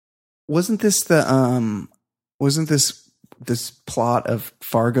 Wasn't this this plot of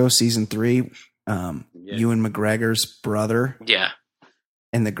Fargo season 3? Ewan McGregor's brother,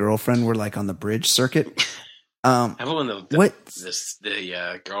 and the girlfriend were like on the bridge circuit. How about when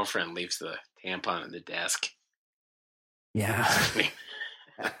the girlfriend leaves the tampon at the desk? Yeah,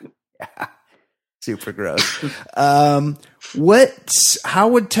 super gross. How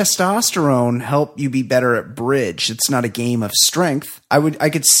would testosterone help you be better at bridge? It's not a game of strength. I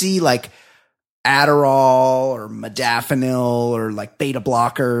could see like Adderall or modafinil or like beta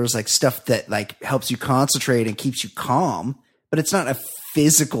blockers, like stuff that like helps you concentrate and keeps you calm, but it's not a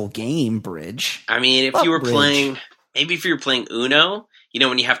physical game, bridge. I mean, if you were playing Uno,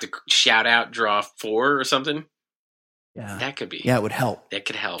 when you have to shout out, draw 4 or something. Yeah. That could be. Yeah, it would help. That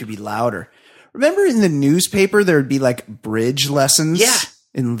could help. To be louder. Remember in the newspaper, there would be like bridge lessons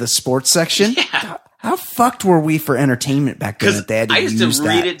in the sports section? Yeah. How fucked were we for entertainment back then that they had to use that? I used to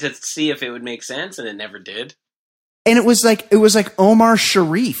read it to see if it would make sense, and it never did. And it was like Omar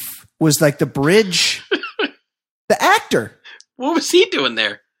Sharif was like the bridge, the actor. What was he doing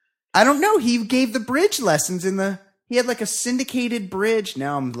there? I don't know. He gave the bridge lessons he had like a syndicated bridge.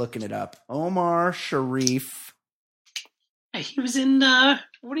 Now I'm looking it up. Omar Sharif. He was in,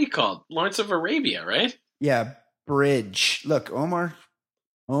 what do you call it? Lawrence of Arabia, right? Yeah, bridge. Look, Omar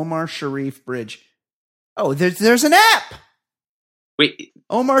Sharif bridge. Oh, there's an app. Wait,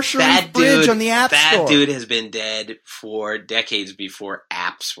 Omar Sharif Bridge on the App Store. That dude has been dead for decades before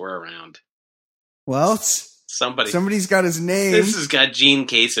apps were around. Well, somebody's got his name. This has got Gene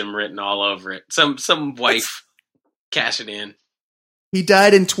Kasem written all over it. Some wife cashing in. He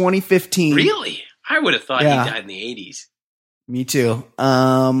died in 2015. Really? I would have thought he died in the 80s. Me too.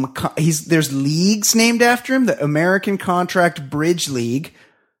 There's leagues named after him. The American Contract Bridge League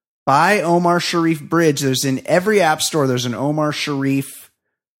by Omar Sharif Bridge. There's in every app store. There's an Omar Sharif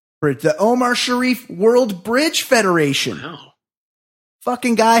Bridge. The Omar Sharif World Bridge Federation. Wow.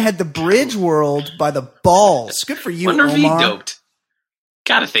 Fucking guy had the bridge world by the balls. Good for you, Wonder Omar. If he doped.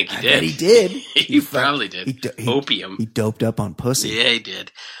 Gotta think he did. Bet he did. He probably did. Opium. He doped up on pussy. Yeah, he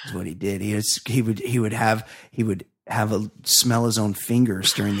did. That's what he did. He would have smell his own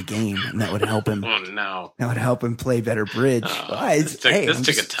fingers during the game, and that would help him. Oh no, that would help him play better bridge. This took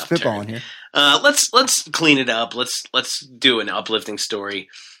a tough turn. Here. Let's clean it up. Let's do an uplifting story.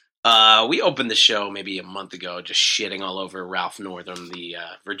 We opened the show maybe a month ago, just shitting all over Ralph Northam, the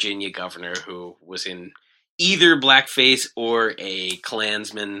Virginia governor, who was in either blackface or a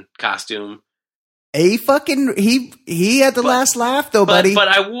Klansman costume. He had the last laugh though, buddy. But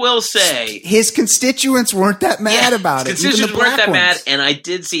I will say his constituents weren't that mad about it. Constituents weren't that mad, and I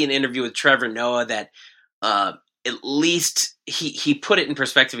did see an interview with Trevor Noah that at least he put it in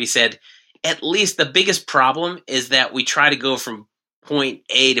perspective. He said, at least the biggest problem is that we try to go from point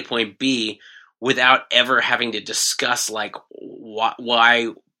A to point B without ever having to discuss like why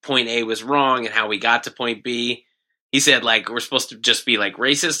point A was wrong and how we got to point B. He said, like, we're supposed to just be, like,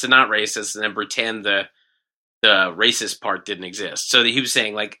 racist to not racist and then pretend the racist part didn't exist. So he was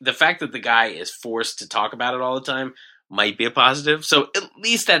saying, like, the fact that the guy is forced to talk about it all the time might be a positive. So at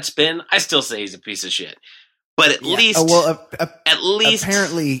least that spin, I still say he's a piece of shit. But at least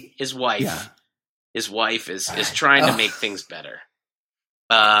apparently his wife is trying to make things better.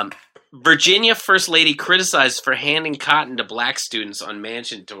 Virginia First Lady criticized for handing cotton to black students on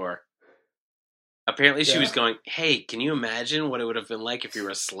mansion tour. Apparently she was going, hey, can you imagine what it would have been like if you were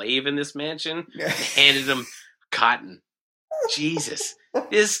a slave in this mansion? Handed them cotton. Jesus.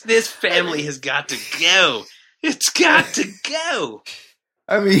 This family has got to go. It's got to go.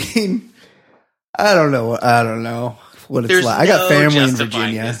 I mean, I don't know what it's like. I got family in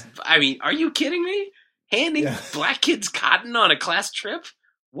Virginia. This. I mean, are you kidding me? Handing black kids cotton on a class trip?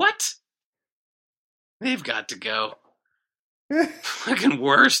 What? They've got to go. Fucking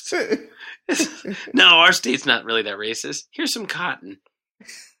worst. No, our state's not really that racist. Here's some cotton.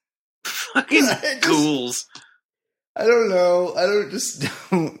 Fucking ghouls. I don't know.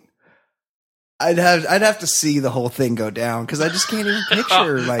 I'd have to see the whole thing go down because I just can't even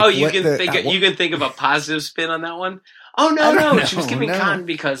picture. You can think of a positive spin on that one. Oh no! She was giving cotton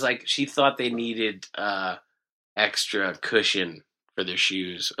because like she thought they needed extra cushion for their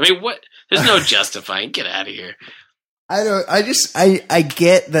shoes. I mean, what? There's no justifying. Get out of here. I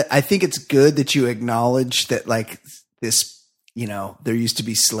get that. I think it's good that you acknowledge that, like, this, there used to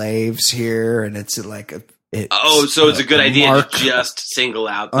be slaves here, and it's like it's a good idea to just single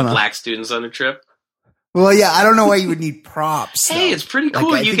out the black students on a trip. Well, yeah, I don't know why you would need props. Hey, it's pretty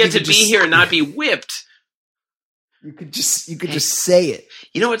cool. Like, you get to be here and not be whipped. You could just say it.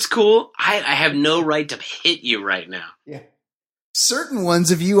 You know what's cool? I have no right to hit you right now. Yeah. Certain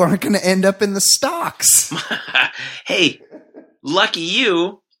ones of you aren't going to end up in the stocks. Hey, lucky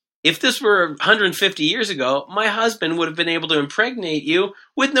you. If this were 150 years ago, my husband would have been able to impregnate you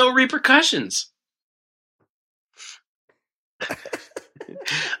with no repercussions.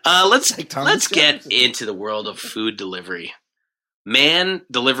 Let's get into the world of food delivery. Man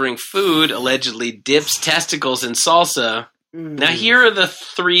delivering food allegedly dips testicles in salsa. Now here are the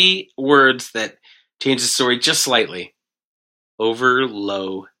 3 words that change the story just slightly. Over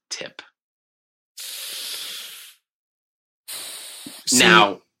low tip.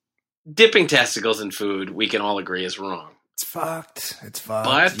 Now, dipping testicles in food, we can all agree is wrong. It's fucked.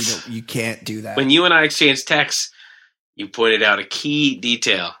 But you can't do that. When you and I exchanged texts, you pointed out a key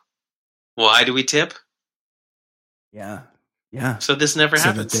detail. Why do we tip? Yeah. So this never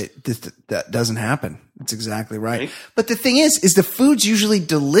happens. That doesn't happen. That's exactly right. But the thing is the food's usually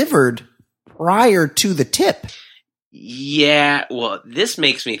delivered prior to the tip. Yeah, well, this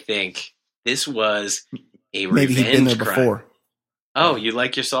makes me think this was a maybe revenge he'd been there crime. before. Oh, you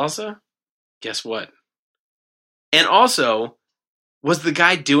like your salsa? Guess what? And also, was the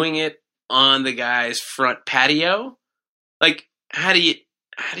guy doing it on the guy's front patio? Like, how do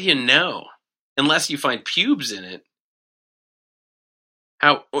you know? Unless you find pubes in it.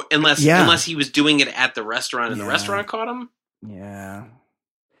 Unless he was doing it at the restaurant and the restaurant caught him? Yeah.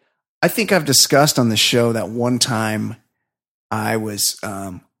 I think I've discussed on the show that one time I was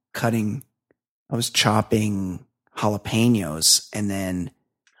chopping jalapenos, and then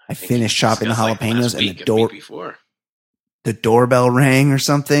I finished chopping the jalapenos, and the doorbell rang or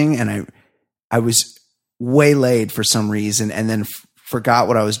something, and I was waylaid for some reason, and then forgot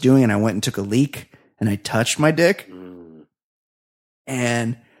what I was doing, and I went and took a leak, and I touched my dick,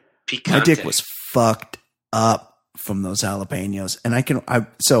 and my dick was fucked up from those jalapenos, and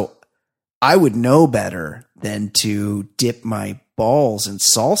so I would know better than to dip my balls in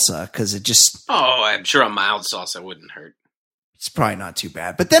salsa, because it just... Oh, I'm sure a mild salsa wouldn't hurt. It's probably not too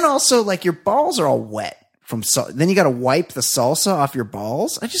bad. But then also, like, your balls are all wet from then you got to wipe the salsa off your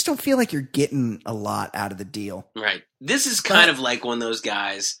balls. I just don't feel like you're getting a lot out of the deal. Right. This is kind of like when those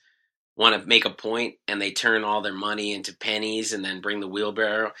guys want to make a point and they turn all their money into pennies and then bring the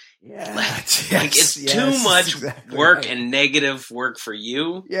wheelbarrow. Yeah. Like it's too much work and negative work for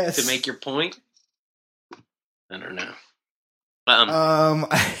you to make your point. I don't know.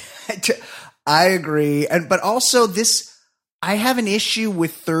 I agree. But also I have an issue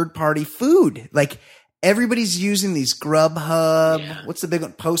with third-party food. Like, everybody's using these Grubhub. Yeah. What's the big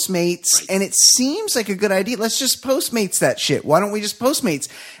one? Postmates. Right. And it seems like a good idea. Let's just Postmates that shit. Why don't we just Postmates?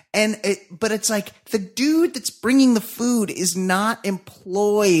 But it's like the dude that's bringing the food is not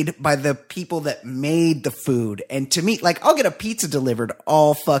employed by the people that made the food. And to me, like, I'll get a pizza delivered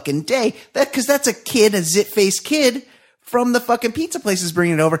all fucking day. Because that's a zit-faced kid from the fucking pizza place is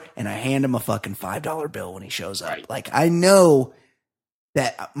bringing it over. And I hand him a fucking $5 bill when he shows up. Right. Like, I know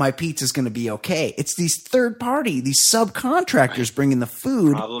that my pizza's going to be okay. It's these third party, these subcontractors bringing the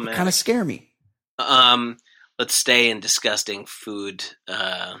food that kind of scare me. Let's stay in disgusting food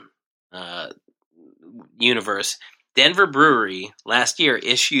universe. Denver Brewery last year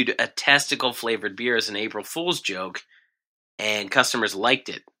issued a testicle flavored beer as an April Fool's joke, and customers liked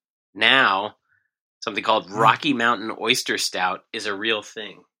it. Now, something called Rocky Mountain Oyster Stout is a real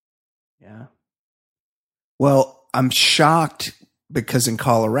thing. Yeah. Well, I'm shocked because in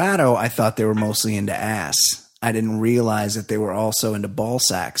Colorado, I thought they were mostly into ass. I didn't realize that they were also into ball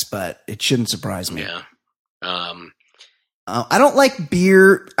sacks, but it shouldn't surprise me. Yeah. I don't like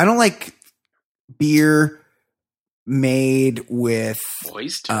beer. I don't like beer made with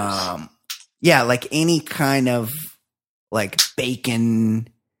oysters. Yeah, like any kind of like bacon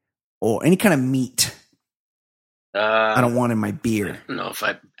or any kind of meat. I don't want in my beer. I don't know if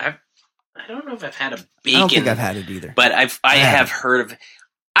I don't know if I've had a bacon. I don't think I've had it either. But I have heard of.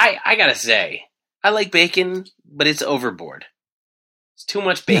 I gotta say, I like bacon, but it's overboard. It's too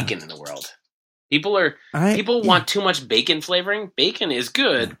much bacon in the world. People want too much bacon flavoring. Bacon is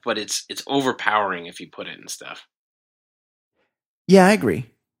good, but it's overpowering if you put it in stuff. Yeah, I agree.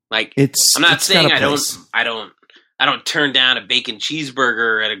 Like I'm not saying I don't turn down a bacon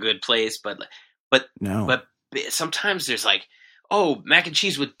cheeseburger at a good place, but sometimes there's like, oh, mac and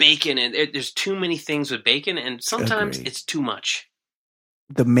cheese with bacon, and there's too many things with bacon, and sometimes it's too much.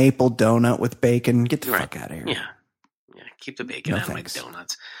 The maple donut with bacon, get the fuck out of here. Yeah, keep the bacon out of my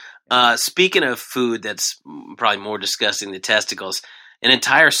donuts. Speaking of food that's probably more disgusting than testicles, an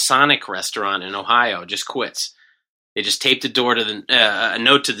entire Sonic restaurant in Ohio just quits. They just taped a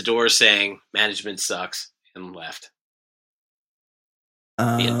note to the door saying management sucks and left.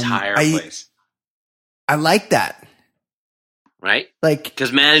 The entire place. I like that. Right? Like,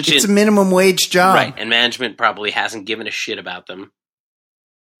 because management, it's a minimum wage job. Right. And management probably hasn't given a shit about them.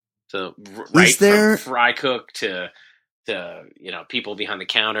 So, from fry cook to people behind the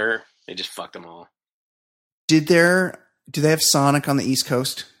counter, they just fucked them all. Do they have Sonic on the East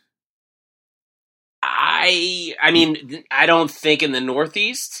Coast? I mean, I don't think in the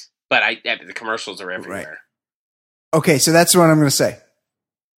Northeast, but the commercials are everywhere. Right. Okay, so that's what I'm going to say.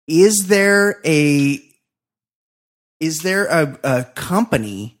 Is there a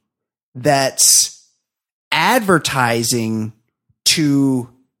company that's advertising to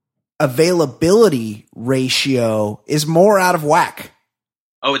availability ratio is more out of whack?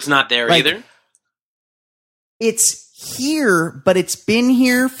 Oh, it's not there either? It's here, but it's been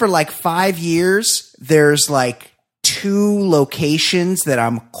here for like 5 years. There's like 2 locations that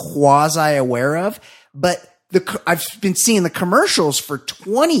I'm quasi aware of, but I've been seeing the commercials for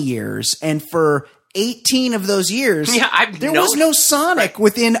 20 years, and for 18 of those years, there was no Sonic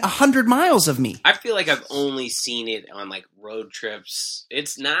within 100 miles of me. I feel like I've only seen it on like road trips.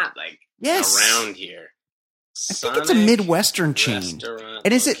 It's not like around here. I think it's a Midwestern chain.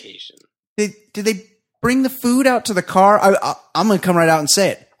 And is location. Did they bring the food out to the car? I'm going to come right out and say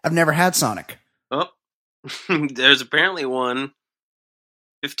it. I've never had Sonic. Oh, there's apparently one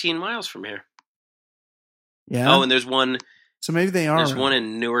 15 miles from here. Yeah. Oh, and there's one. So maybe they are. There's one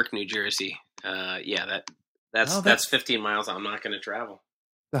in Newark, New Jersey. That That's 15 miles I'm not going to travel.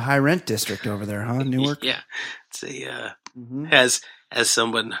 The high rent district over there, huh? Newark? Yeah. It's as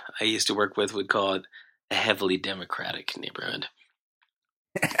someone I used to work with would call it, a heavily Democratic neighborhood.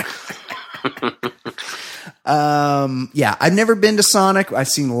 Yeah, I've never been to Sonic. I've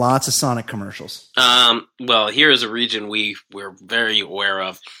seen lots of Sonic commercials. Well, here is a region we're very aware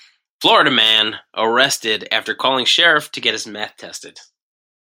of. Florida man arrested after calling sheriff to get his meth tested.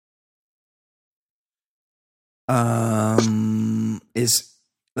 Is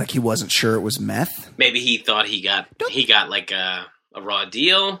like he wasn't sure it was meth? Maybe he thought he got like a raw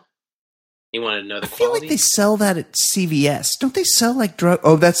deal. He wanted to know the quality. I feel like they sell that at CVS. Don't they sell like drug?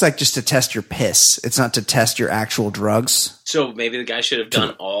 Oh, that's like just to test your piss. It's not to test your actual drugs. So maybe the guy should have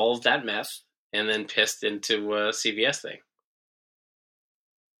done all of that meth and then pissed into a CVS thing.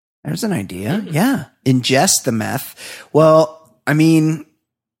 There's an idea. Yeah. Ingest the meth. Well, I mean,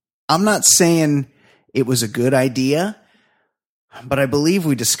 I'm not saying it was a good idea, but I believe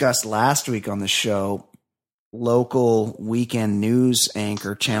we discussed last week on the show local weekend news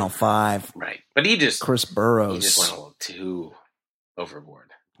anchor Channel 5. Right. But Chris Burrows. He just went a little too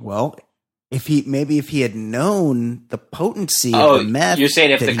overboard. Well, if he had known the potency of the meth. You're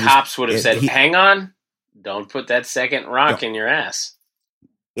saying if the cops would have said, hang on, don't put that second rock in your ass.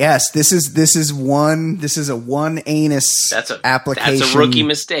 Yes, this is a one anus application. That's a rookie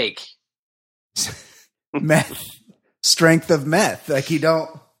mistake. Meth. Strength of meth. Like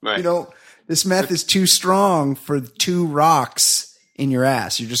this meth is too strong for 2 rocks in your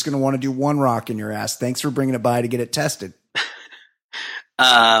ass. You're just going to want to do 1 rock in your ass. Thanks for bringing it by to get it tested.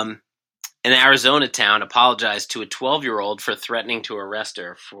 An Arizona town apologized to a 12-year-old for threatening to arrest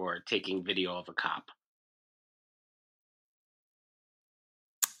her for taking video of a cop.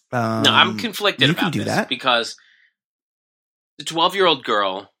 No, I'm conflicted about this because the 12-year-old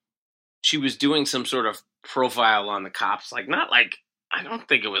girl, she was doing some sort of profile on the cops. I don't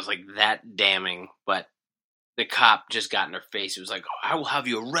think it was like that damning, but the cop just got in her face. It was like, I will have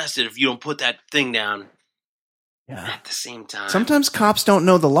you arrested if you don't put that thing down. Yeah. At the same time. Sometimes cops don't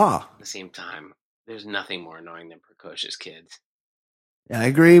know the law. At the same time, there's nothing more annoying than precocious kids. Yeah, I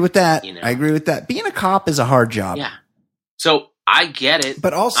agree with that. I agree with that. Being a cop is a hard job. Yeah. So I get it.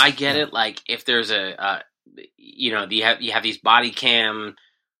 But also, I get it. Like if there's you have these body cam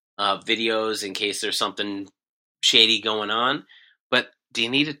videos in case there's something shady going on. But do you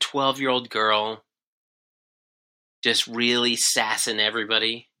need a 12-year-old girl just really sassing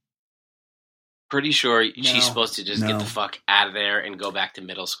everybody? Pretty sure she's supposed to just get the fuck out of there and go back to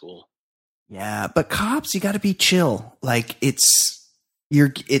middle school. Yeah, but cops, you got to be chill. Like it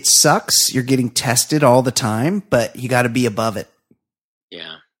sucks. You're getting tested all the time, but you got to be above it.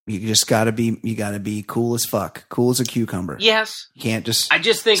 Yeah. You just got to be cool as fuck, cool as a cucumber. Yes. You can't just. I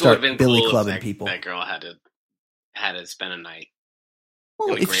just think it would have been Billy cool clubbing if people. That girl had to spend a night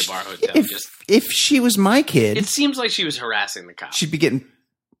Well, in a Gray Bar hotel. If she was my kid, it seems like she was harassing the cops. She'd be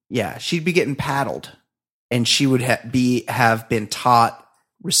getting paddled, and she would have been taught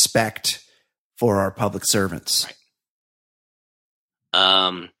respect for our public servants.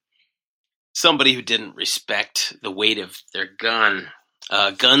 Right. Somebody who didn't respect the weight of their gun.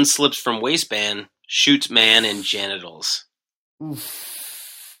 Gun slips from waistband, shoots man in genitals.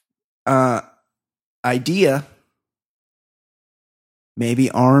 Idea.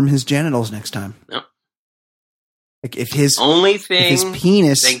 Maybe arm his genitals next time. Yep. Like if his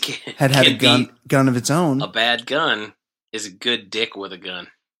penis had a gun of its own. A bad gun is a good dick with a gun.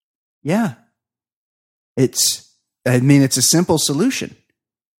 Yeah. It's a simple solution.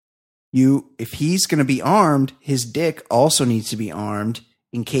 If he's going to be armed, his dick also needs to be armed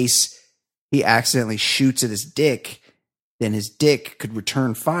in case he accidentally shoots at his dick. Then his dick could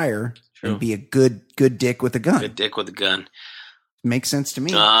return fire and be a good dick with a gun. Good dick with a gun. Makes sense to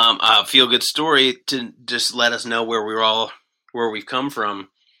me. A feel-good story to just let us know where we've come from.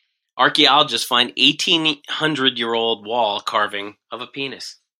 Archaeologists find 1,800-year-old wall carving of a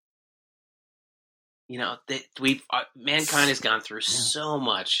penis. Mankind has gone through so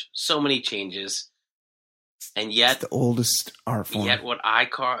much, so many changes, and yet it's the oldest art form. Yet, what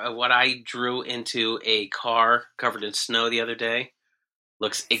I drew into a car covered in snow the other day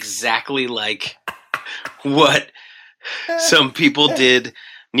looks exactly like what some people did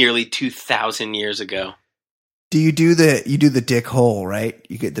nearly 2,000 years ago. Do you do the dick hole, right?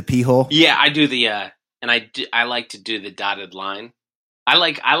 You get the pee hole? Yeah, I do and I like to do the dotted line. I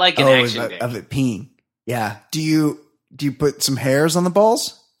like an action dick. Of it peeing. Yeah. Do you put some hairs on the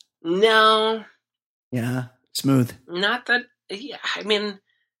balls? No. Yeah. Smooth. Not that. Yeah. I mean,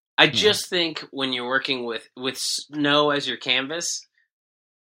 I just think when you're working with snow as your canvas,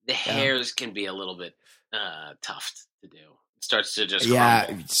 the hairs can be a little bit tough to do. It starts to just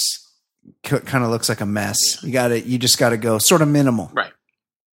crumble. Kind of looks like a mess. You just got to go sort of minimal. Right.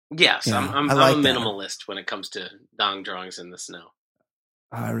 Yes, Yeah, I'm like a minimalist when it comes to dong drawings in the snow.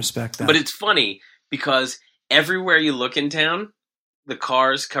 I respect that. But it's funny because everywhere you look in town, the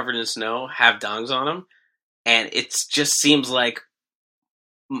cars covered in snow have dongs on them, and it just seems like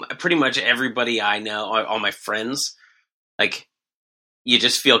pretty much everybody I know, all my friends, like you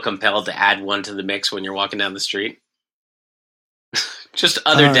just feel compelled to add one to the mix when you're walking down the street. Just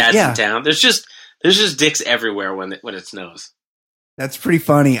other dads in town. There's just dicks everywhere when it snows. That's pretty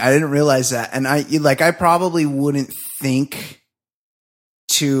funny. I didn't realize that, and I probably wouldn't think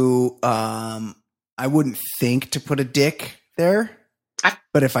to put a dick there.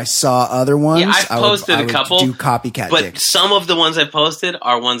 But if I saw other ones, I've posted a couple. Do copycat but dicks. Some of the ones I posted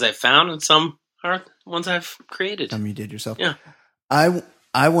are ones I found, and some are ones I've created. Some you did yourself. Yeah.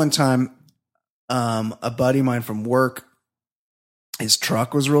 I one time, a buddy of mine from work, his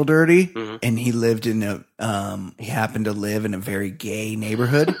truck was real dirty, mm-hmm. and he lived in he happened to live in a very gay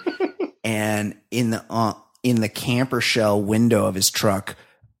neighborhood, and in the camper shell window of his truck,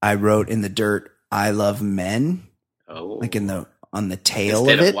 I wrote in the dirt, "I love men," like on the tail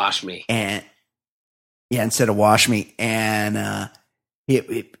instead of it. Of wash me. And instead of wash me. And he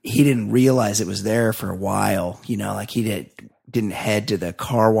didn't realize it was there for a while, like he didn't head to the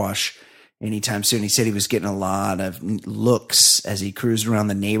car wash anytime soon. He said he was getting a lot of looks as he cruised around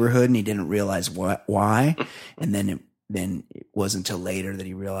the neighborhood, and he didn't realize why. And then it wasn't until later that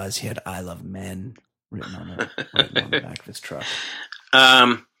he realized he had "I love men" written on the back of his truck.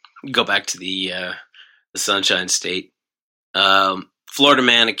 Go back to the Sunshine State. Florida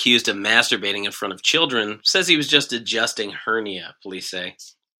man accused of masturbating in front of children says he was just adjusting hernia, police say.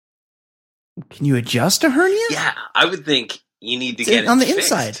 Can you adjust a hernia? Yeah, I would think you need to get it on the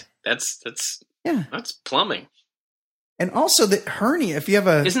fixed. inside. That's plumbing. And also the hernia, if you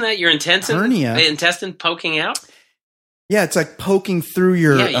have isn't that your intestine poking out? Yeah, it's like poking through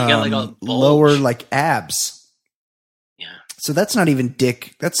your you got like a lower abs. Yeah. So that's not even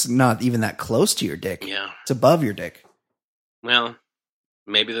dick. That's not even that close to your dick. Yeah. It's above your dick. Well,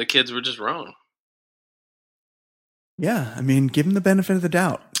 maybe the kids were just wrong. Yeah, I mean, give them the benefit of the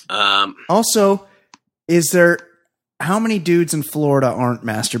doubt. Also, how many dudes in Florida aren't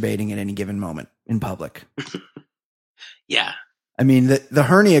masturbating at any given moment in public? Yeah. I mean, the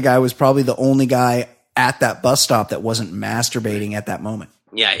hernia guy was probably the only guy at that bus stop that wasn't masturbating at that moment.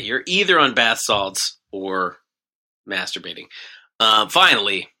 Yeah, you're either on bath salts or masturbating.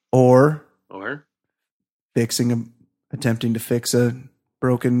 Finally. Or attempting to fix a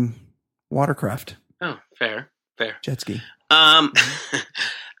broken watercraft. Oh, fair. Jet ski.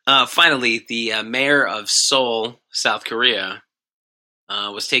 Finally, the mayor of Seoul, South Korea,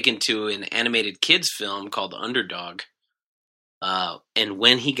 was taken to an animated kids film called Underdog. And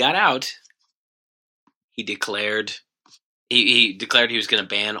when he got out, he declared he was going to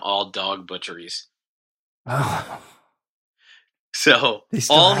ban all dog butcheries. Oh. So they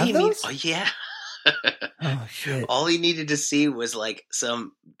still all have he those? needs, yeah. Oh shit! All he needed to see was like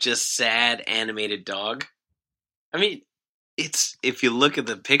some just sad animated dog. I mean, it's if you look at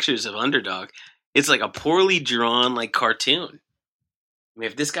the pictures of Underdog, it's like a poorly drawn like cartoon. I mean,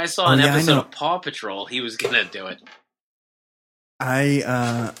 if this guy saw an episode of Paw Patrol, he was gonna do it.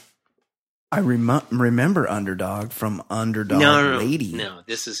 I remember Underdog from Underdog Lady. No,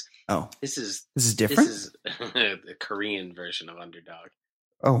 this is different. This is the Korean version of Underdog.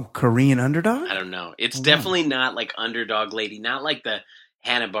 Oh, Korean Underdog? I don't know. It's definitely not like Underdog Lady, not like the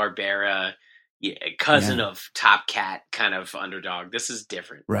Hanna-Barbera cousin of Top Cat kind of Underdog. This is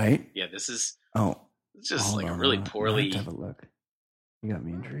different. Right? Yeah, this is it's just like a really poorly. Have a look. You got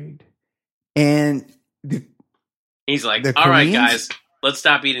me intrigued. And he's like, all right, guys, let's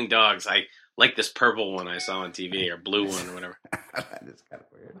stop eating dogs. I like this purple one I saw on TV or blue one or whatever. That is kind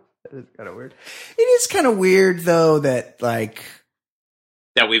of weird. It is kind of weird though that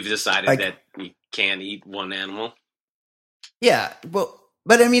we've decided that we can't eat one animal. Yeah, well,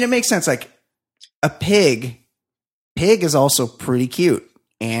 but I mean, it makes sense. Like a pig is also pretty cute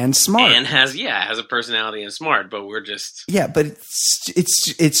and smart, and has a personality and smart. But we're just but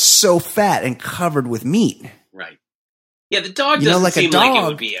it's so fat and covered with meat, right? Yeah, the dog doesn't seem like it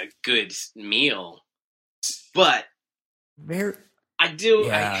would be a good meal, but I do.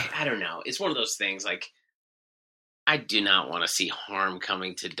 Yeah. I don't know. It's one of those things. Like, I do not want to see harm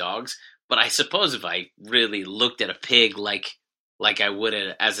coming to dogs, but I suppose if I really looked at a pig like I would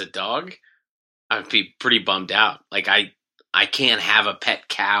as a dog, I'd be pretty bummed out. Like I can't have a pet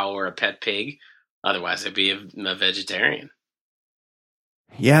cow or a pet pig, otherwise I'd be a vegetarian.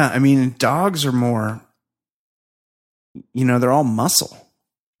 Yeah, I mean, dogs are more they're all muscle.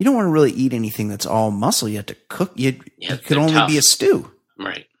 You don't want to really eat anything that's all muscle. You have to cook. It could only tough. be a stew.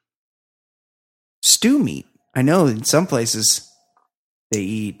 Right. Stew meat. I know in some places they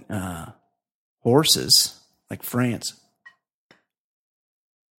eat horses, like France.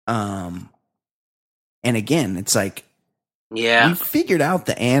 And again, it's like, we figured out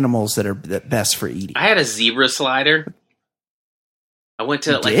the animals that are the best for eating. I had a zebra slider. I went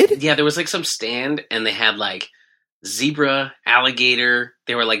to there was like some stand and they had like zebra, alligator.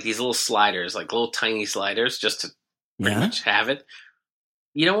 They were like these little sliders, like little tiny sliders, just to pretty much have it.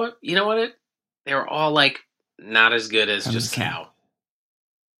 You know what? They were all like not as good as just cow.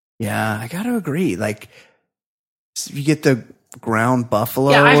 Yeah, I got to agree. Like, if you get the ground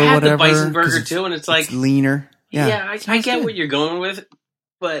buffalo, I've or had whatever, the bison burger too, and it's leaner. Yeah, I get what you're going with,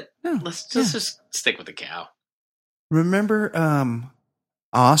 but let's just stick with the cow. Remember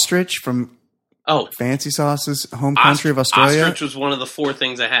ostrich from Fancy Sauce's home country of Australia? Ostrich was one of the 4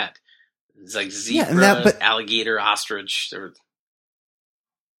 things I had. It's like zebra, alligator, ostrich.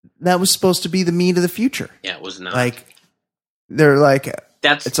 That was supposed to be the meat of the future. Yeah, it was not. Like, they're like,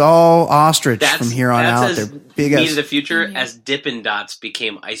 it's all ostrich from here on out. They're big meat of the future as Dippin' Dots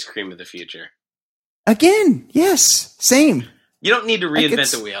became ice cream of the future. Again, yes, same. You don't need to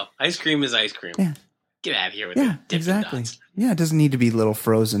reinvent the wheel. Ice cream is ice cream. Yeah. Get out of here with Dippin' Dots. Yeah, it doesn't need to be little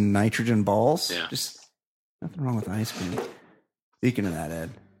frozen nitrogen balls. Yeah. Just nothing wrong with ice cream. Speaking of that,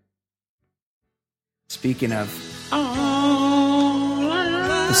 Ed. Speaking of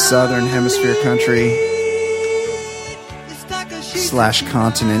the Southern Hemisphere country /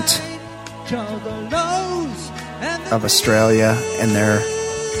 continent of Australia and their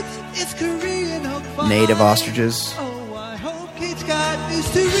native ostriches.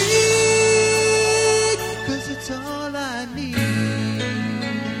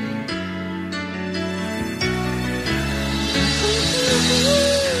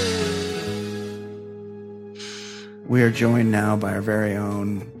 We are joined now by our very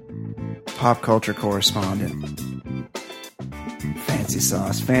own pop culture correspondent, Fancy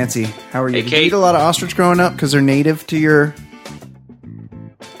Sauce. Fancy, how are you? Hey, Did you eat a lot of ostrich growing up because they're native to your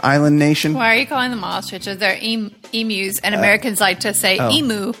island nation? Why are you calling them ostriches? They're emus, and Americans like to say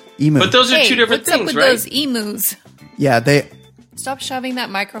emu. But those are 2 different things, what's up with right? those emus? Yeah, they... Stop shoving that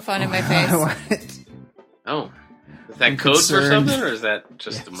microphone in my face. Oh. Is that code for something, or is that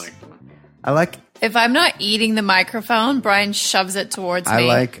just the microphone? I like... If I'm not eating the microphone, Brian shoves it towards me.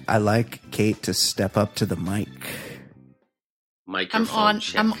 I like Kate to step up to the mic. Microphone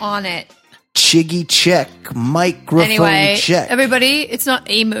check. I'm on it. Chiggy check. Microphone anyway, check. Everybody, it's not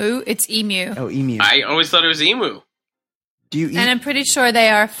emu, it's emu. Oh, emu. I always thought it was emu. Do you eat? And I'm pretty sure they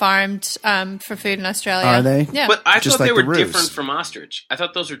are farmed for food in Australia. Are they? Yeah. But I Just thought they like were the different roos. from ostrich. I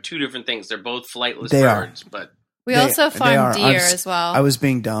thought those were 2 different things. They're both flightless They birds, but we also farm deer as well. I was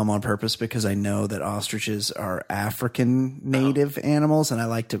being dumb on purpose because I know that ostriches are African native animals, and I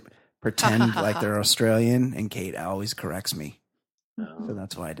like to pretend like they're Australian, and Kate always corrects me. So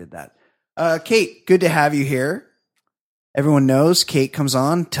that's why I did that. Kate, good to have you here. Everyone knows Kate comes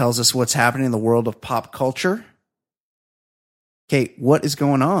on, tells us what's happening in the world of pop culture. Kate, what is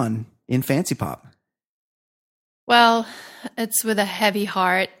going on in Fancy Pop? Well, it's with a heavy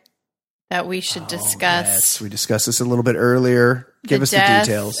heart that we should discuss. Yes, we discussed this a little bit earlier. Give us the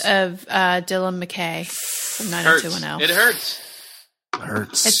details of Dylan McKay from 90210. It hurts.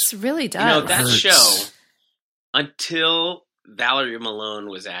 Hurts. It's really does. You know, that show, until Valerie Malone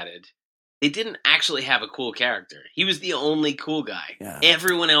was added, they didn't actually have a cool character. He was the only cool guy. Yeah.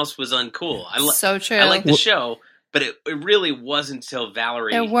 Everyone else was uncool. So true. I like the show, but it really wasn't until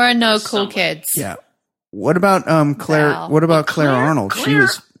Valerie. There were no cool kids. Yeah. What about Claire? Val. What about Claire Arnold? Claire, she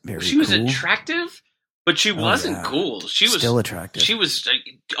was very She was cool. attractive, but she wasn't cool. She was still attractive. She was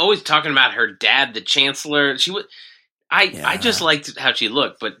always talking about her dad, the chancellor. She was. I just liked how she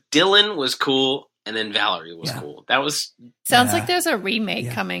looked, but Dylan was cool, and then Valerie was cool. That was sounds like there's a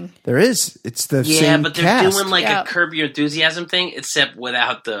remake coming. There is. It's the same but they're cast. doing like a Curb Your Enthusiasm thing, except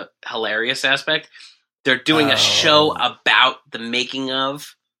without the hilarious aspect. They're doing a show about the making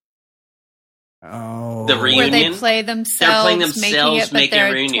of. The reunion. Where they play themselves, they're playing themselves making it, but they're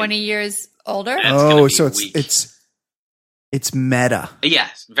a reunion. 20 years older. So it's meta.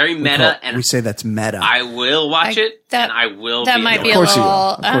 Yes, very meta. And we say that's meta. I will watch it, and I will. That might be a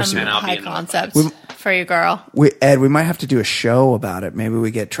little high be concept for you, girl. Ed, we might have to do a show about it. Maybe we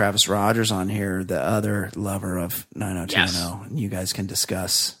get Travis Rogers on here, the other lover of 90210, and you guys can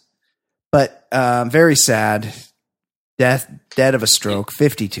discuss. But very sad. Dead of a stroke,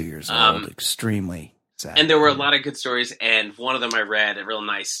 52 years old. Extremely sad. And there were a lot of good stories, and one of them I read, a real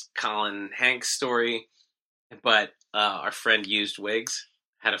nice Colin Hanks story. But our friend Used Wigs,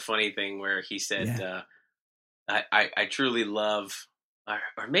 had a funny thing where he said, I truly love,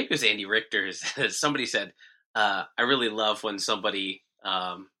 or maybe it was Andy Richter, somebody said, I really love when somebody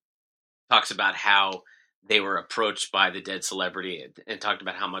talks about how they were approached by the dead celebrity and talked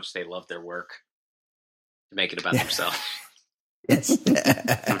about how much they love their work to make it about themselves. Yes.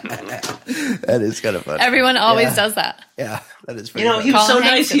 That is kind of funny. Everyone always does that. Yeah, that is pretty funny. He was Colin so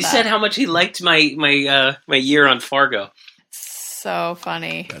Hanks nice. He said how much he liked my year on Fargo. So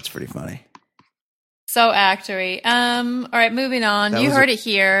funny. That's pretty funny. So actory. All right, moving on. You heard it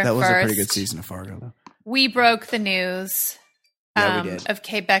here. That was first. a pretty good season of Fargo, though. We broke the news Yeah, we did. of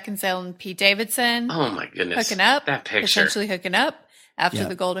Kate Beckinsale and Pete Davidson. Oh my goodness. Hooking up. That picture. Essentially hooking up after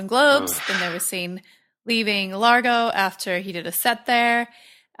the Golden Globes. Ugh. Then they were seen leaving Largo after he did a set there.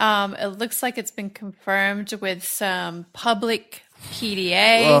 It looks like it's been confirmed with some public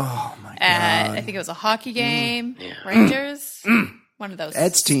PDA Oh my at, God. I think it was a hockey game. Yeah. Rangers. One of those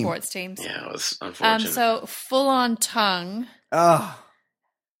Ed's team. sports teams. Yeah, it was unfortunate. So full on tongue Oh,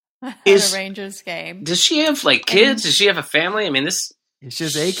 at Is- a Rangers game. Does she have kids? Does she have a family? I mean, this. it's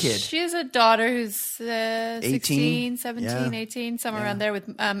just a kid. She has a daughter who's 16, 17, Yeah. 18, somewhere around there with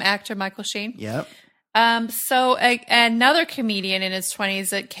actor Michael Sheen. Yep. So another comedian in his 20s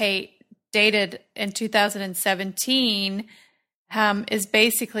that Kate dated in 2017 is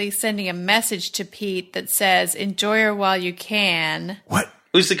basically sending a message to Pete that says, enjoy her while you can. What?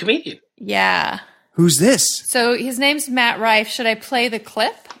 Who's the comedian? Yeah. Who's this? So his name's Matt Rife. Should I play the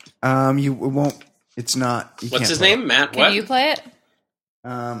clip? You won't. It's not. You What's can't his play name? Matt Can what? you play it?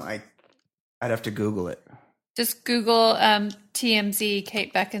 I'd have to Google it. Just Google TMZ,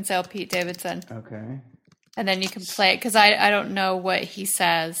 Kate Beckinsale, Pete Davidson. Okay. And then you can play it because I don't know what he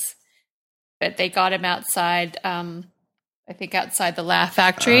says, but they got him outside, I think outside the Laugh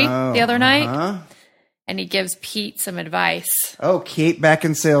Factory the other night, and he gives Pete some advice. Oh, Kate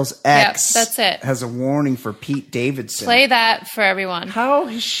Beckinsale's ex. Yep, that's it. Has a warning for Pete Davidson. Play that for everyone. How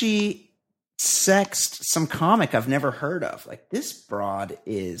has she sexed some comic I've never heard of? Like, this broad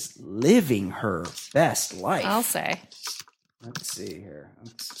is living her best life. I'll say. Let's see here.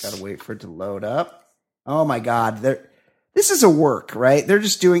 I've just got to wait for it to load up. Oh my God. This is a work, right? They're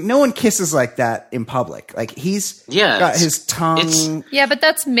just doing, no one kisses like that in public. Like he's got his tongue. Yeah, but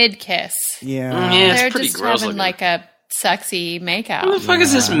that's mid-kiss. Yeah. Yeah, They're it's pretty just gross having looking. a sexy makeout. Who the fuck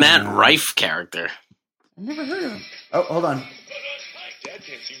is this Matt Rife character? I never heard of him. Oh, hold on.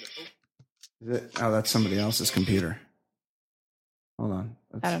 Oh, that's somebody else's computer. Hold on.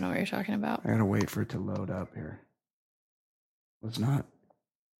 I don't know what you're talking about. I gotta wait for it to load up here. Was not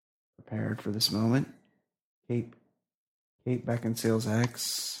prepared for this moment. Kate Beckinsale's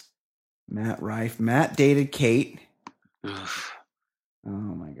ex, Matt Rife. Matt dated Kate. Oh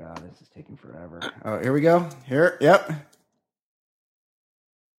my God, this is taking forever. Oh, here we go. Here, yep.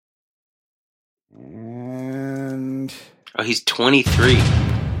 And he's 23.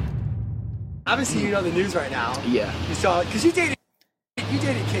 Obviously, you know the news right now. Yeah. You saw because you dated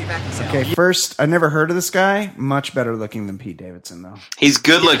Kate Beckinsale. okay, first, I never heard of this guy. Much better looking than Pete Davidson, though. He's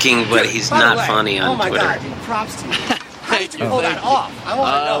good looking, but he's By the not way, funny on oh my Twitter. God, dude, props to you. How did you pull that off? I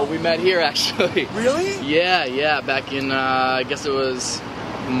want to know. We met here actually. Really? Yeah, back in I guess it was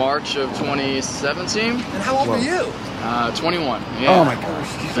March of 2017. And how old were you? 21. Yeah. Oh my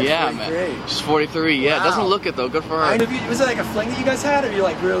gosh. She's like Yeah, 43. man. She's 43. Yeah, Wow. doesn't look it though. Good for her. Was it like a fling that you guys had? Or are you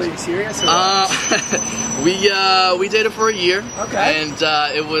like really serious? Or we dated for a year. Okay. And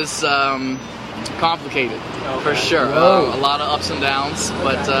it was complicated for sure. Whoa. A lot of ups and downs,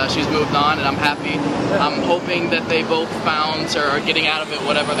 but she's moved on, and I'm happy. I'm hoping that they both found or are getting out of it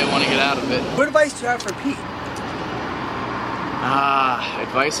whatever they want to get out of it. What advice do you have for Pete?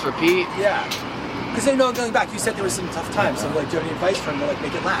 Advice for Pete? Yeah. Because I know going back, you said there was some tough times. So, like, do you have any advice for him to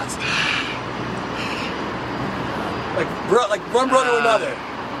make it last? Like one brother to another.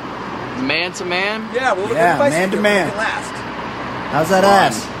 Man to man? Yeah. Well, what Yeah, advice man would to you man. Make it last? How's that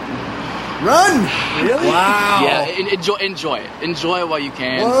ass? Run! Really? Wow. Yeah, enjoy it. Enjoy it while you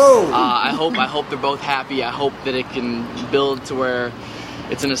can. Whoa. I hope they're both happy. I hope that it can build to where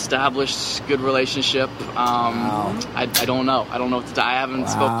it's an established, good relationship. I don't know. I don't know what to do. I haven't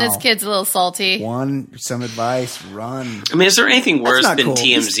spoken. This kid's a little salty. Some advice, run. I mean, is there anything worse not than cool.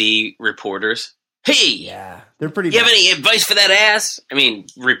 TMZ reporters? Hey, Yeah, they're pretty you have bad. any advice for that ass? I mean,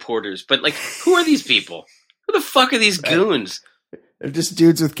 reporters, but who are these people? Who the fuck are these goons? They're just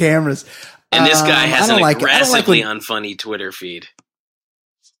dudes with cameras. And this guy has I an don't like it. I don't like aggressively when- unfunny Twitter feed.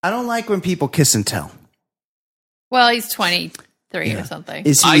 I don't like when people kiss and tell. Well, he's 23 or something.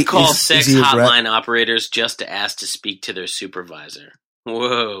 I call is sex he a hotline operators just to ask to speak to their supervisor.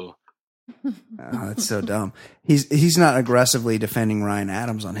 Whoa. Oh, that's so dumb. He's not aggressively defending Ryan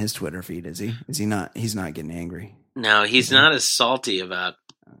Adams on his Twitter feed, is he? Is he not? He's not getting angry. No, he's not as salty about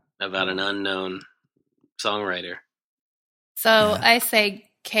an unknown songwriter. So I say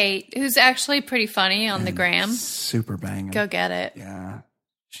Kate, who's actually pretty funny on the gram. Super banging. Go get it. Yeah.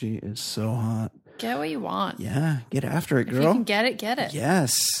 She is so hot. Get what you want. Yeah. Get after it, girl. If you can get it, get it.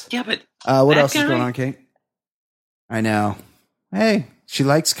 Yes. Yeah, but what else is going on, Kate? I know. Hey, she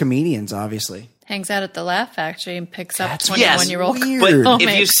likes comedians, obviously. Hangs out at the Laugh Factory and picks up That's 21-year-old. But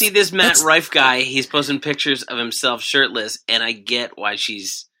if you see this Matt Rife guy, he's posting pictures of himself shirtless, and I get why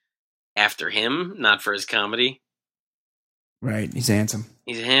she's after him, not for his comedy. Right. He's handsome.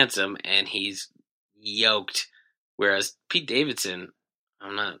 He's handsome, and he's yoked. Whereas Pete Davidson,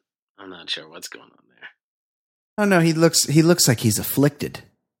 I'm not sure what's going on there. Oh no, he looks like he's afflicted.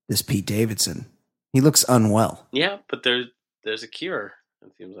 This Pete Davidson. He looks unwell. Yeah, but there's a cure,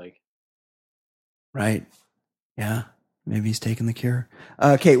 it seems like. Right. Yeah. Maybe he's taking the cure.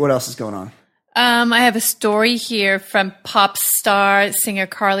 Kate, what else is going on? I have a story here from pop star singer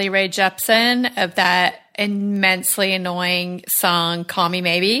Carly Rae Jepsen of that immensely annoying song "Call Me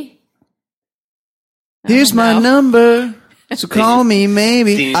Maybe." Here's my number, so call me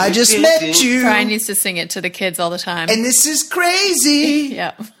maybe. I just met you. Brian used to sing it to the kids all the time. And this is crazy.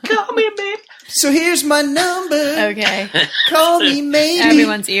 Yeah. Call me baby. So here's my number. Okay. Call me maybe.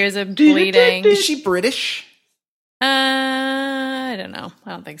 Everyone's ears are bleeding. Is she British? I don't know.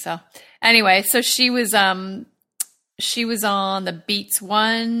 I don't think so. Anyway, so she was on the Beats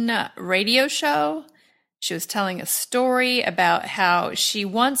One radio show. She was telling a story about how she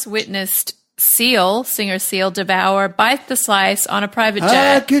once witnessed singer Seal devour Bite the Slice on a private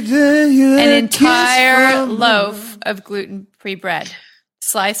jet an entire loaf of gluten-free bread,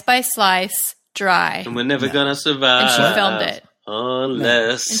 slice by slice, dry. And we're never gonna survive. And she filmed it.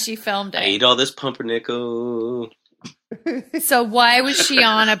 Unless And she filmed it. I eat all this pumpernickel. So why was she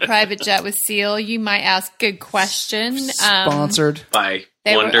on a private jet with Seal? You might ask. Good question. Sponsored by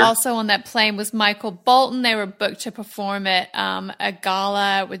They Wonder. were also on that plane was Michael Bolton. They were booked to perform at a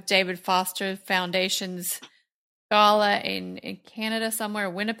gala with David Foster Foundation's gala in Canada somewhere,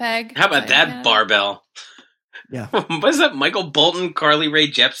 Winnipeg. How about that barbell? Yeah. What's that? Michael Bolton, Carly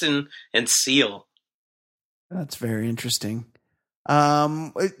Rae Jepsen, and Seal. That's very interesting.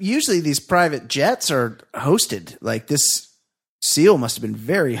 Usually these private jets are hosted. Like this Seal must have been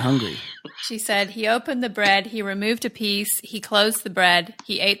very hungry. She said he opened the bread, he removed a piece, he closed the bread,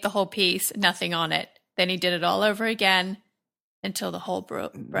 he ate the whole piece, nothing on it. Then he did it all over again until the whole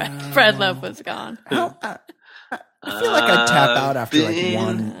bread loaf was gone. I feel like I'd tap out after like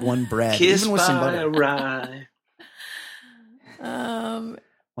one bread, even with some butter.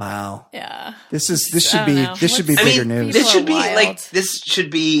 Wow. Yeah. This should be bigger news. This should be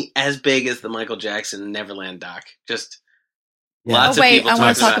be as big as the Michael Jackson Neverland doc. Just lots of people I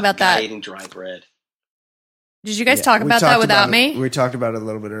want to talk about that. Eating dry bread. Did you guys talk about that without me? We talked about it a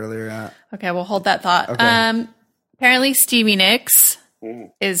little bit earlier. Okay, we'll hold that thought. Okay. Apparently Stevie Nicks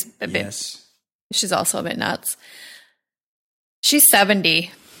is a bit. Yes. She's also a bit nuts. She's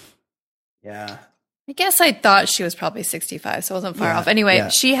 70. Yeah. I guess I thought she was probably 65, so I wasn't far off. Anyway, yeah.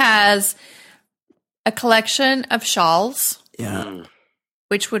 She has a collection of shawls. Yeah.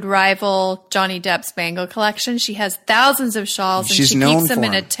 Which would rival Johnny Depp's Bangle collection. She has thousands of shawls, and She's she known keeps them for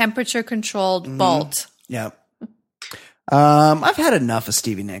in a them. temperature-controlled vault. Yeah. I've had enough of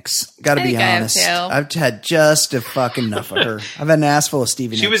Stevie Nicks. Got to be honest. I've had just a fucking enough of her. I've had an ass full of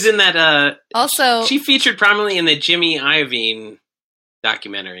Stevie Nicks. She was in that. Also, she featured prominently in the Jimmy Iovine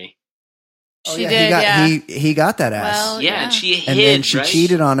documentary. She did. He got that ass. Well, and she hid. And then she right?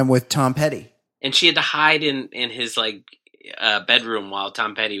 cheated on him with Tom Petty. And she had to hide in his bedroom while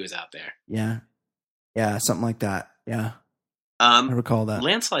Tom Petty was out there. Yeah, something like that. Yeah, I recall that.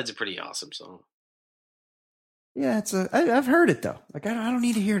 Landslide's a pretty awesome song. Yeah, I've heard it though. Like I don't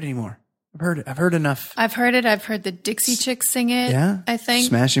need to hear it anymore. I've heard it. I've heard enough. I've heard it. I've heard the Dixie Chicks sing it. Yeah, I think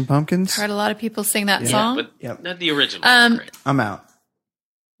Smashing Pumpkins. Heard a lot of people sing that song. But not the original. I'm out.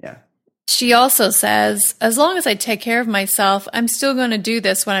 Yeah. She also says, as long as I take care of myself, I'm still going to do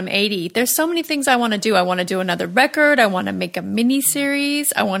this when I'm 80. There's so many things I want to do. I want to do another record. I want to make a mini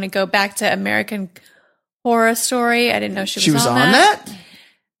series. I want to go back to American Horror Story. I didn't know she was on that.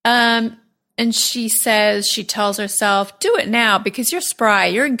 And she says, she tells herself, do it now because you're spry.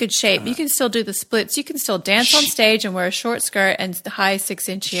 You're in good shape. You can still do the splits. You can still dance on stage and wear a short skirt and high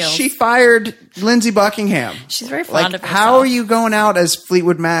 6-inch heels. She fired Lindsey Buckingham. She's very fond of herself. How are you going out as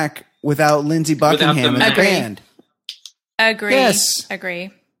Fleetwood Mac without Lindsey Buckingham in the band? Agree. Yes.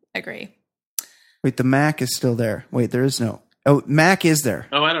 Agree. Wait, the Mac is still there. Wait, there is no. Oh, Mac is there.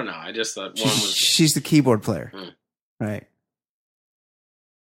 Oh, I don't know. I just thought one was. She's the keyboard player. Right.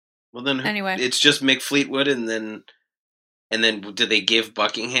 Well, then Anyway. it's just Mick Fleetwood, and then do they give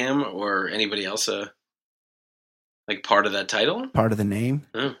Buckingham or anybody else a part of that title? Part of the name?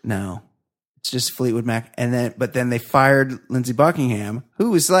 Oh. No. It's just Fleetwood Mac. But then they fired Lindsey Buckingham,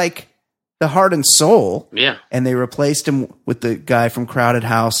 who was like the heart and soul. Yeah. And they replaced him with the guy from Crowded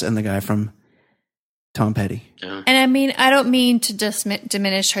House and the guy from Tom Petty. Yeah. And I mean, I don't mean to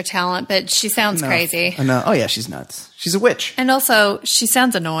diminish her talent, but she sounds crazy. No. Oh, yeah, she's nuts. She's a witch. And also, she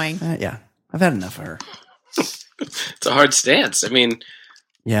sounds annoying. Yeah. I've had enough of her. It's a hard stance. I mean.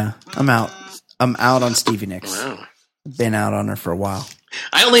 Yeah. I'm out. I'm out on Stevie Nicks. Wow. Been out on her for a while.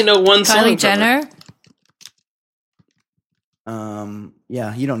 I only know one song. Kylie Jenner?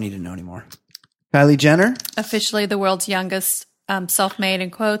 Yeah, you don't need to know anymore. Kylie Jenner? Officially the world's youngest self-made, in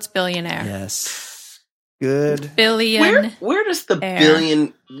quotes, billionaire. Yes. Good. Where does the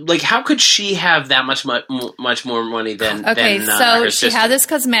billion, how could she have that much more money than so her she sister? had this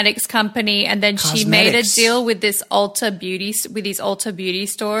cosmetics company, and then she made a deal with these Ulta Beauty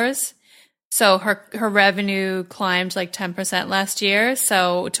stores. So her revenue climbed 10% last year,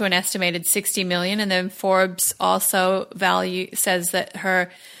 so to an estimated $60 million. And then Forbes also says that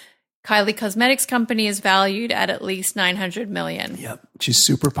her Kylie Cosmetics company is valued at least $900 million. Yep, she's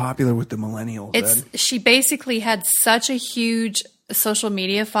super popular with the millennials. She basically had such a huge social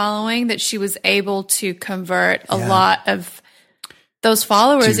media following that she was able to convert a lot of those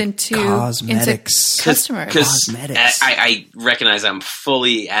followers into customers. Because I recognize I'm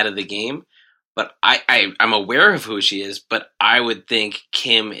fully out of the game. But I'm aware of who she is, but I would think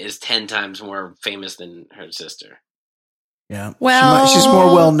Kim is 10 times more famous than her sister. Yeah. Well, she's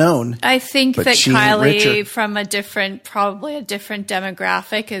more well known. I think that Kylie, from probably a different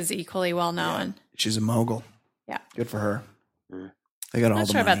demographic, is equally well known. Yeah. She's a mogul. Yeah. Good for her. They got all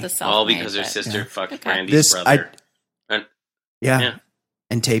the money. About the self-made, all because her sister fucked Brandy's brother.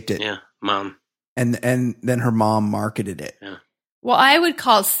 And taped it. Yeah, mom. And then her mom marketed it. Yeah. Well, I would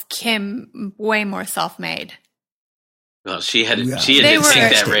call Kim way more self-made. Well, she had to take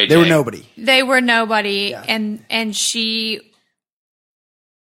that, Ray J. They were nobody. They were nobody, and she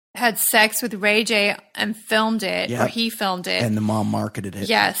had sex with Ray J and filmed it, or he filmed it, and the mom marketed it.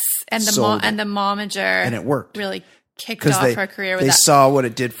 Yes, and the momager, and it worked. Really kicked off her career. With they saw what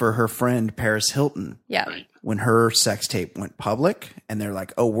it did for her friend Paris Hilton. Yeah, when her sex tape went public, and they're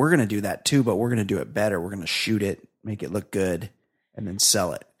like, "Oh, we're going to do that too, but we're going to do it better. We're going to shoot it, make it look good." And then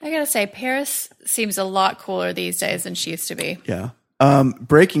sell it. I gotta say, Paris seems a lot cooler these days than she used to be. Yeah.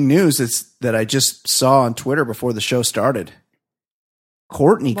 Breaking news is that I just saw on Twitter before the show started.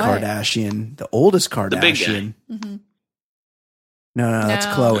 Kourtney Kardashian, the oldest Kardashian. The big guy. Mm-hmm. No, that's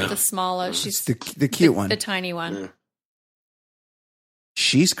Khloe. The smaller. She's the cute one. The tiny one. Yeah.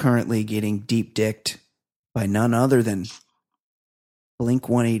 She's currently getting deep dicked by none other than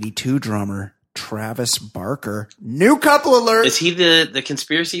Blink-182 drummer Travis Barker. New couple alert. Is he the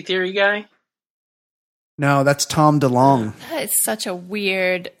conspiracy theory guy? No, that's Tom DeLonge. That is such a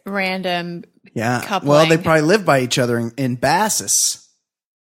weird, random coupling. Well, they probably live by each other in Bassus.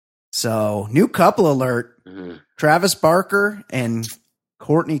 So, new couple alert. Mm-hmm. Travis Barker and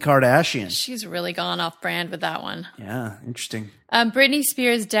Kourtney Kardashian. She's really gone off brand with that one. Yeah, interesting. Britney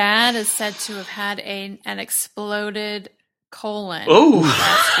Spears' dad is said to have had an exploded colon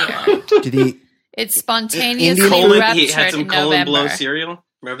last year. Did he? It spontaneously ruptured he had some in colon November. blow cereal.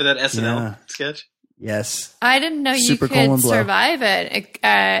 Remember that SNL sketch? Yes. I didn't know you could survive it.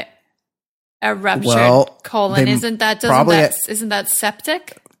 A ruptured colon. Isn't that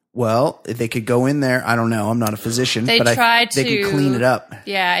septic? Well, if they could go in there, I don't know. I'm not a physician, but they can clean it up.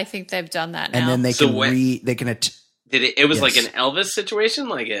 Yeah, I think they've done that now. And then they can It was like an Elvis situation,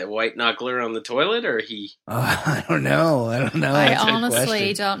 like a white knuckler on the toilet, or he? I don't know. I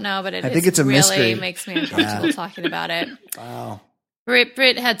honestly don't know, but I think it's a really mystery. Makes me uncomfortable talking about it. Wow.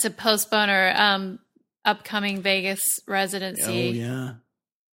 Brit had to postpone her upcoming Vegas residency. Oh yeah,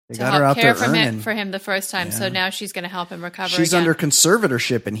 they to got her help out care there for him the first time. So now she's going to help him recover. She's again. under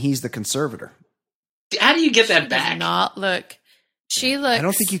conservatorship, and he's the conservator. How do you get that back? Does not look. She looks. I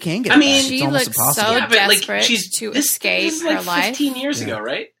don't think you can get it back. She looks so desperate to escape this is like her life. 15 years ago,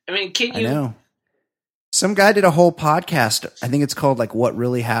 right? I mean, can't you? I know. Some guy did a whole podcast. I think it's called like "What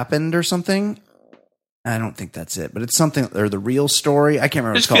Really Happened" or something. I don't think that's it, but it's something or the real story. I can't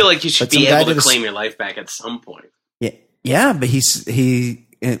remember. I just feel like you should be able to claim your life back at some point. Yeah, but he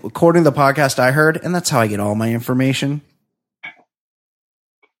according to the podcast I heard, and that's how I get all my information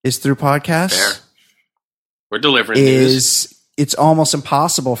is through podcasts. Fair. We're delivering news. It's almost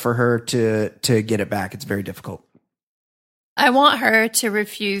impossible for her to get it back. It's very difficult. I want her to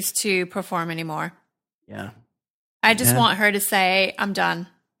refuse to perform anymore. Yeah. I just want her to say, I'm done.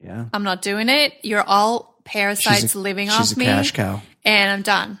 Yeah. I'm not doing it. You're all parasites living off me. She's a cash cow. And I'm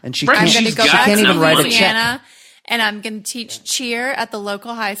done. And she I'm going to go back to even write a check. Louisiana, and I'm going to teach cheer at the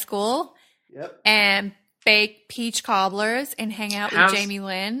local high school. Yep. And bake peach cobblers and hang out with Jamie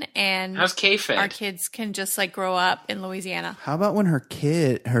Lynn. And how's K-Fed? Our kids can just like grow up in Louisiana. How about when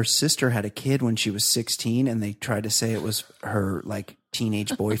her sister had a kid when she was 16 and they tried to say it was her like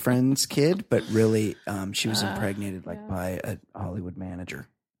teenage boyfriend's kid, but really she was impregnated by a Hollywood manager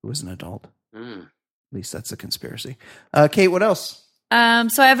who was an adult. At least that's a conspiracy. Kate, what else? So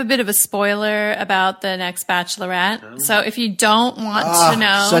I have a bit of a spoiler about the next Bachelorette. So if you don't want to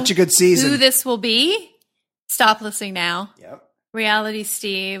know such a good season. Who this will be, stop listening now. Yep. Reality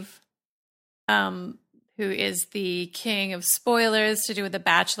Steve, who is the king of spoilers to do with The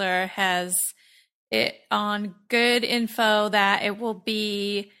Bachelor, has it on good info that it will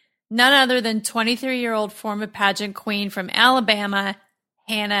be none other than 23-year-old former pageant queen from Alabama,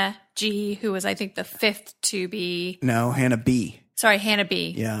 Hannah G., who was, I think, the fifth to be. No, Hannah B. Sorry, Hannah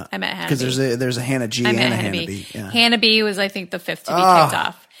B. Yeah. I meant Hannah B. Because there's a Hannah G and a Hannah B. Yeah. Hannah B was, I think, the fifth to be kicked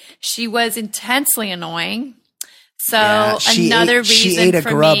off. She was intensely annoying. So another reason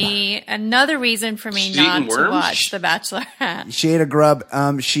for me not to watch The Bachelorette. She ate a grub.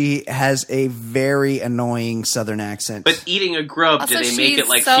 She has a very annoying Southern accent. But eating a grub, Also, did they make it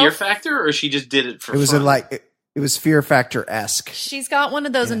like Fear Factor, or she just did it for fun? It was Fear Factor-esque. She's got one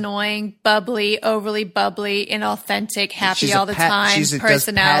of those annoying, bubbly, overly bubbly, inauthentic, happy all the time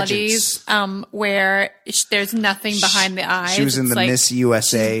personalities where there's nothing behind the eyes. She was in the Miss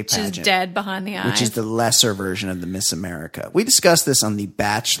USA pageant. She's dead behind the eyes. Which is the lesser version of the Miss America. We discussed this on the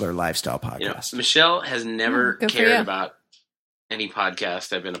Bachelor Lifestyle podcast. Michelle has never cared about any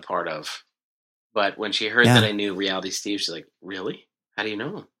podcast I've been a part of. But when she heard that I knew Reality Steve, she's like, really? How do you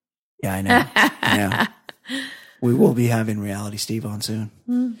know him? Yeah, I know. Yeah. We will be having Reality Steve on soon.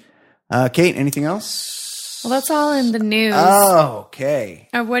 Kate, anything else? Well, that's all in the news. Oh, okay.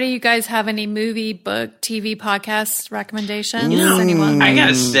 What do you guys have? Any movie, book, TV, podcast recommendations? Anyone? I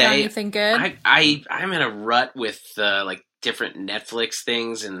gotta say, anything good? I'm in a rut with like different Netflix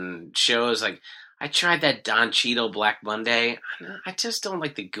things and shows. Like I tried that Don Cheadle Black Monday. I just don't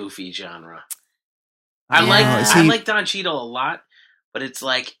like the goofy genre. I like Don Cheadle a lot. But it's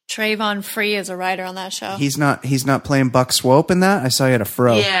like Trayvon Free is a writer on that show. He's not playing Buck Swope in that. I saw you had a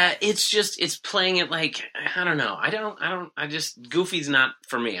fro. Yeah, it's playing it like I don't know. Goofy's not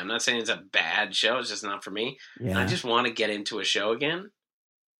for me. I'm not saying it's a bad show. It's just not for me. Yeah. I just want to get into a show again.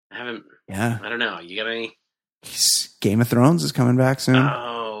 I haven't. Yeah. I don't know. You got any? Game of Thrones is coming back soon.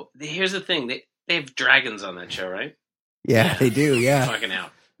 Oh, here's the thing. They have dragons on that show, right? Yeah, they do. Yeah. Fucking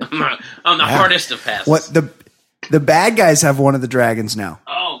out. I'm the hardest to pass. What the bad guys have one of the dragons now.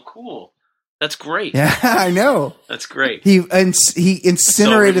 Oh, cool. That's great. Yeah, I know. That's great. He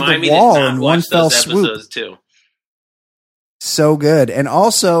incinerated the wall in one fell swoop. Too. So good. And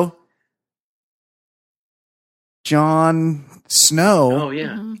also, Jon Snow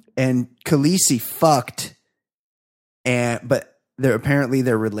and Khaleesi fucked, but they're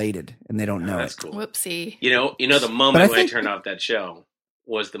related and they don't know that's it. Cool. Whoopsie. You know the moment when I turned off that show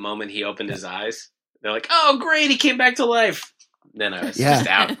was the moment he opened his eyes. They're like, oh, great, he came back to life. Then I was just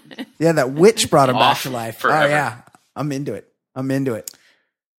out. Yeah, that witch brought him back to life. Forever. Oh, yeah. I'm into it.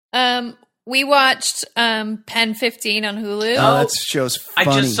 We watched Pen 15 on Hulu. Oh, that show's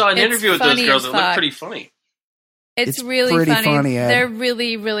funny. I just saw an interview with those girls. It looked pretty funny. It's really pretty funny. Ed. They're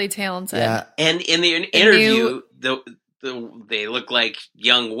really, really talented. Yeah. And in the interview, they look like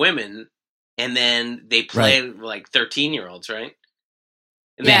young women, and then they play like 13-year-olds, right?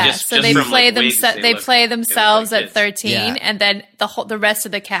 And they play themselves at 13, and then the rest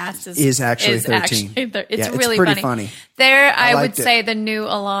of the cast is actually 13. It's really pretty funny. I would say the new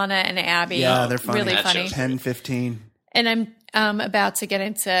Alana and Abby. Yeah, they're funny. Really funny. 10, 15. And I'm about to get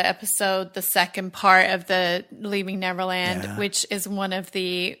into the second part of the Leaving Neverland, which is one of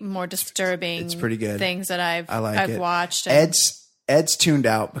the more disturbing it's pretty good. things that I've watched. Ed's tuned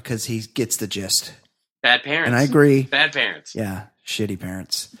out because he gets the gist. Bad parents. And I agree. Bad parents. Yeah. Shitty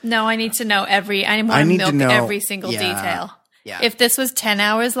parents. No, I need to know I want to milk every single detail. Yeah. If this was 10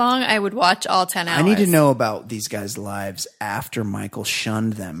 hours long, I would watch all 10 hours. I need to know about these guys' lives after Michael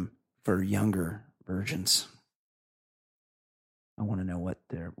shunned them for younger virgins. I want to know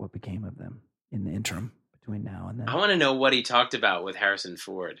what became of them in the interim between now and then. I want to know what he talked about with Harrison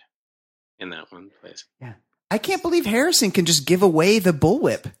Ford in that one place. Yeah. I can't believe Harrison can just give away the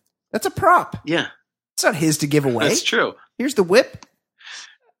bullwhip. That's a prop. Yeah. It's not his to give away. That's true. Here's the whip.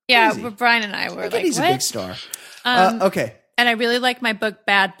 Yeah, Brian and I were like, he's what? a big star. Okay. And I really like my book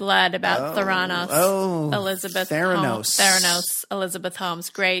Bad Blood about Theranos. Elizabeth Holmes.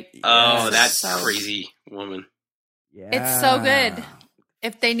 Great. Oh, that's crazy woman. Yeah. It's so good.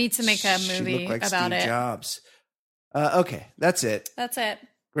 If they need to make a movie like about Steve it. Jobs. Okay, that's it. That's it.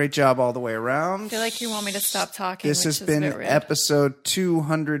 Great job all the way around. I feel like you want me to stop talking. This has been episode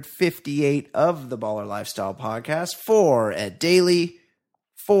 258 of the Baller Lifestyle Podcast. For Ed Daly,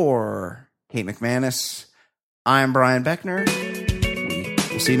 for Kate McManus, I'm Brian Beckner.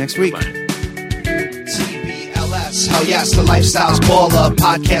 We'll see you next week. TBLS, hell yes, the Lifestyle's Baller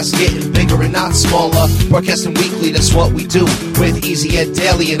podcast, getting bigger and not smaller. Broadcasting weekly, that's what we do. With Easy Ed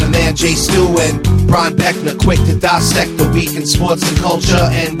Daly and the man Jay Stu and Brian Beckner, quick to dissect the week in sports and culture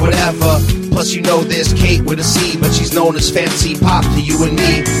and whatever. Plus, you know there's Kate with a C, but she's known as Fancy Pop to you and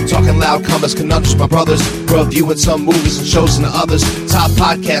me. Talking loud comers, conundrums, my brothers. Reviewing some movies and shows and the others. Top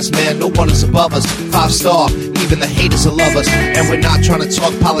podcast, man, no one is above us. 5-star, even the haters will love us. And we're not trying to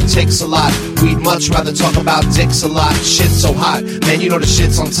talk politics a lot. We'd much rather talk about dicks a lot. Shit's so hot, man, you know the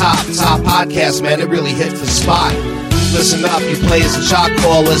shit's on top. Top podcast, man, it really hit the spot. Listen up, you players and shot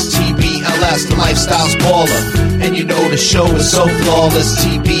callers. TBLS, the Lifestyle's Baller. And you know the show is so flawless.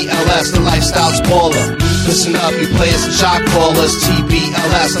 TBLS, the Lifestyle's Baller. Listen up, you players and shot callers.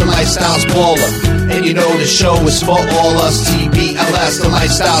 TBLS, the Lifestyle's Baller. And you know the show is for all us. TBLS, the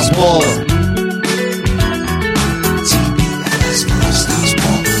Lifestyle's Baller.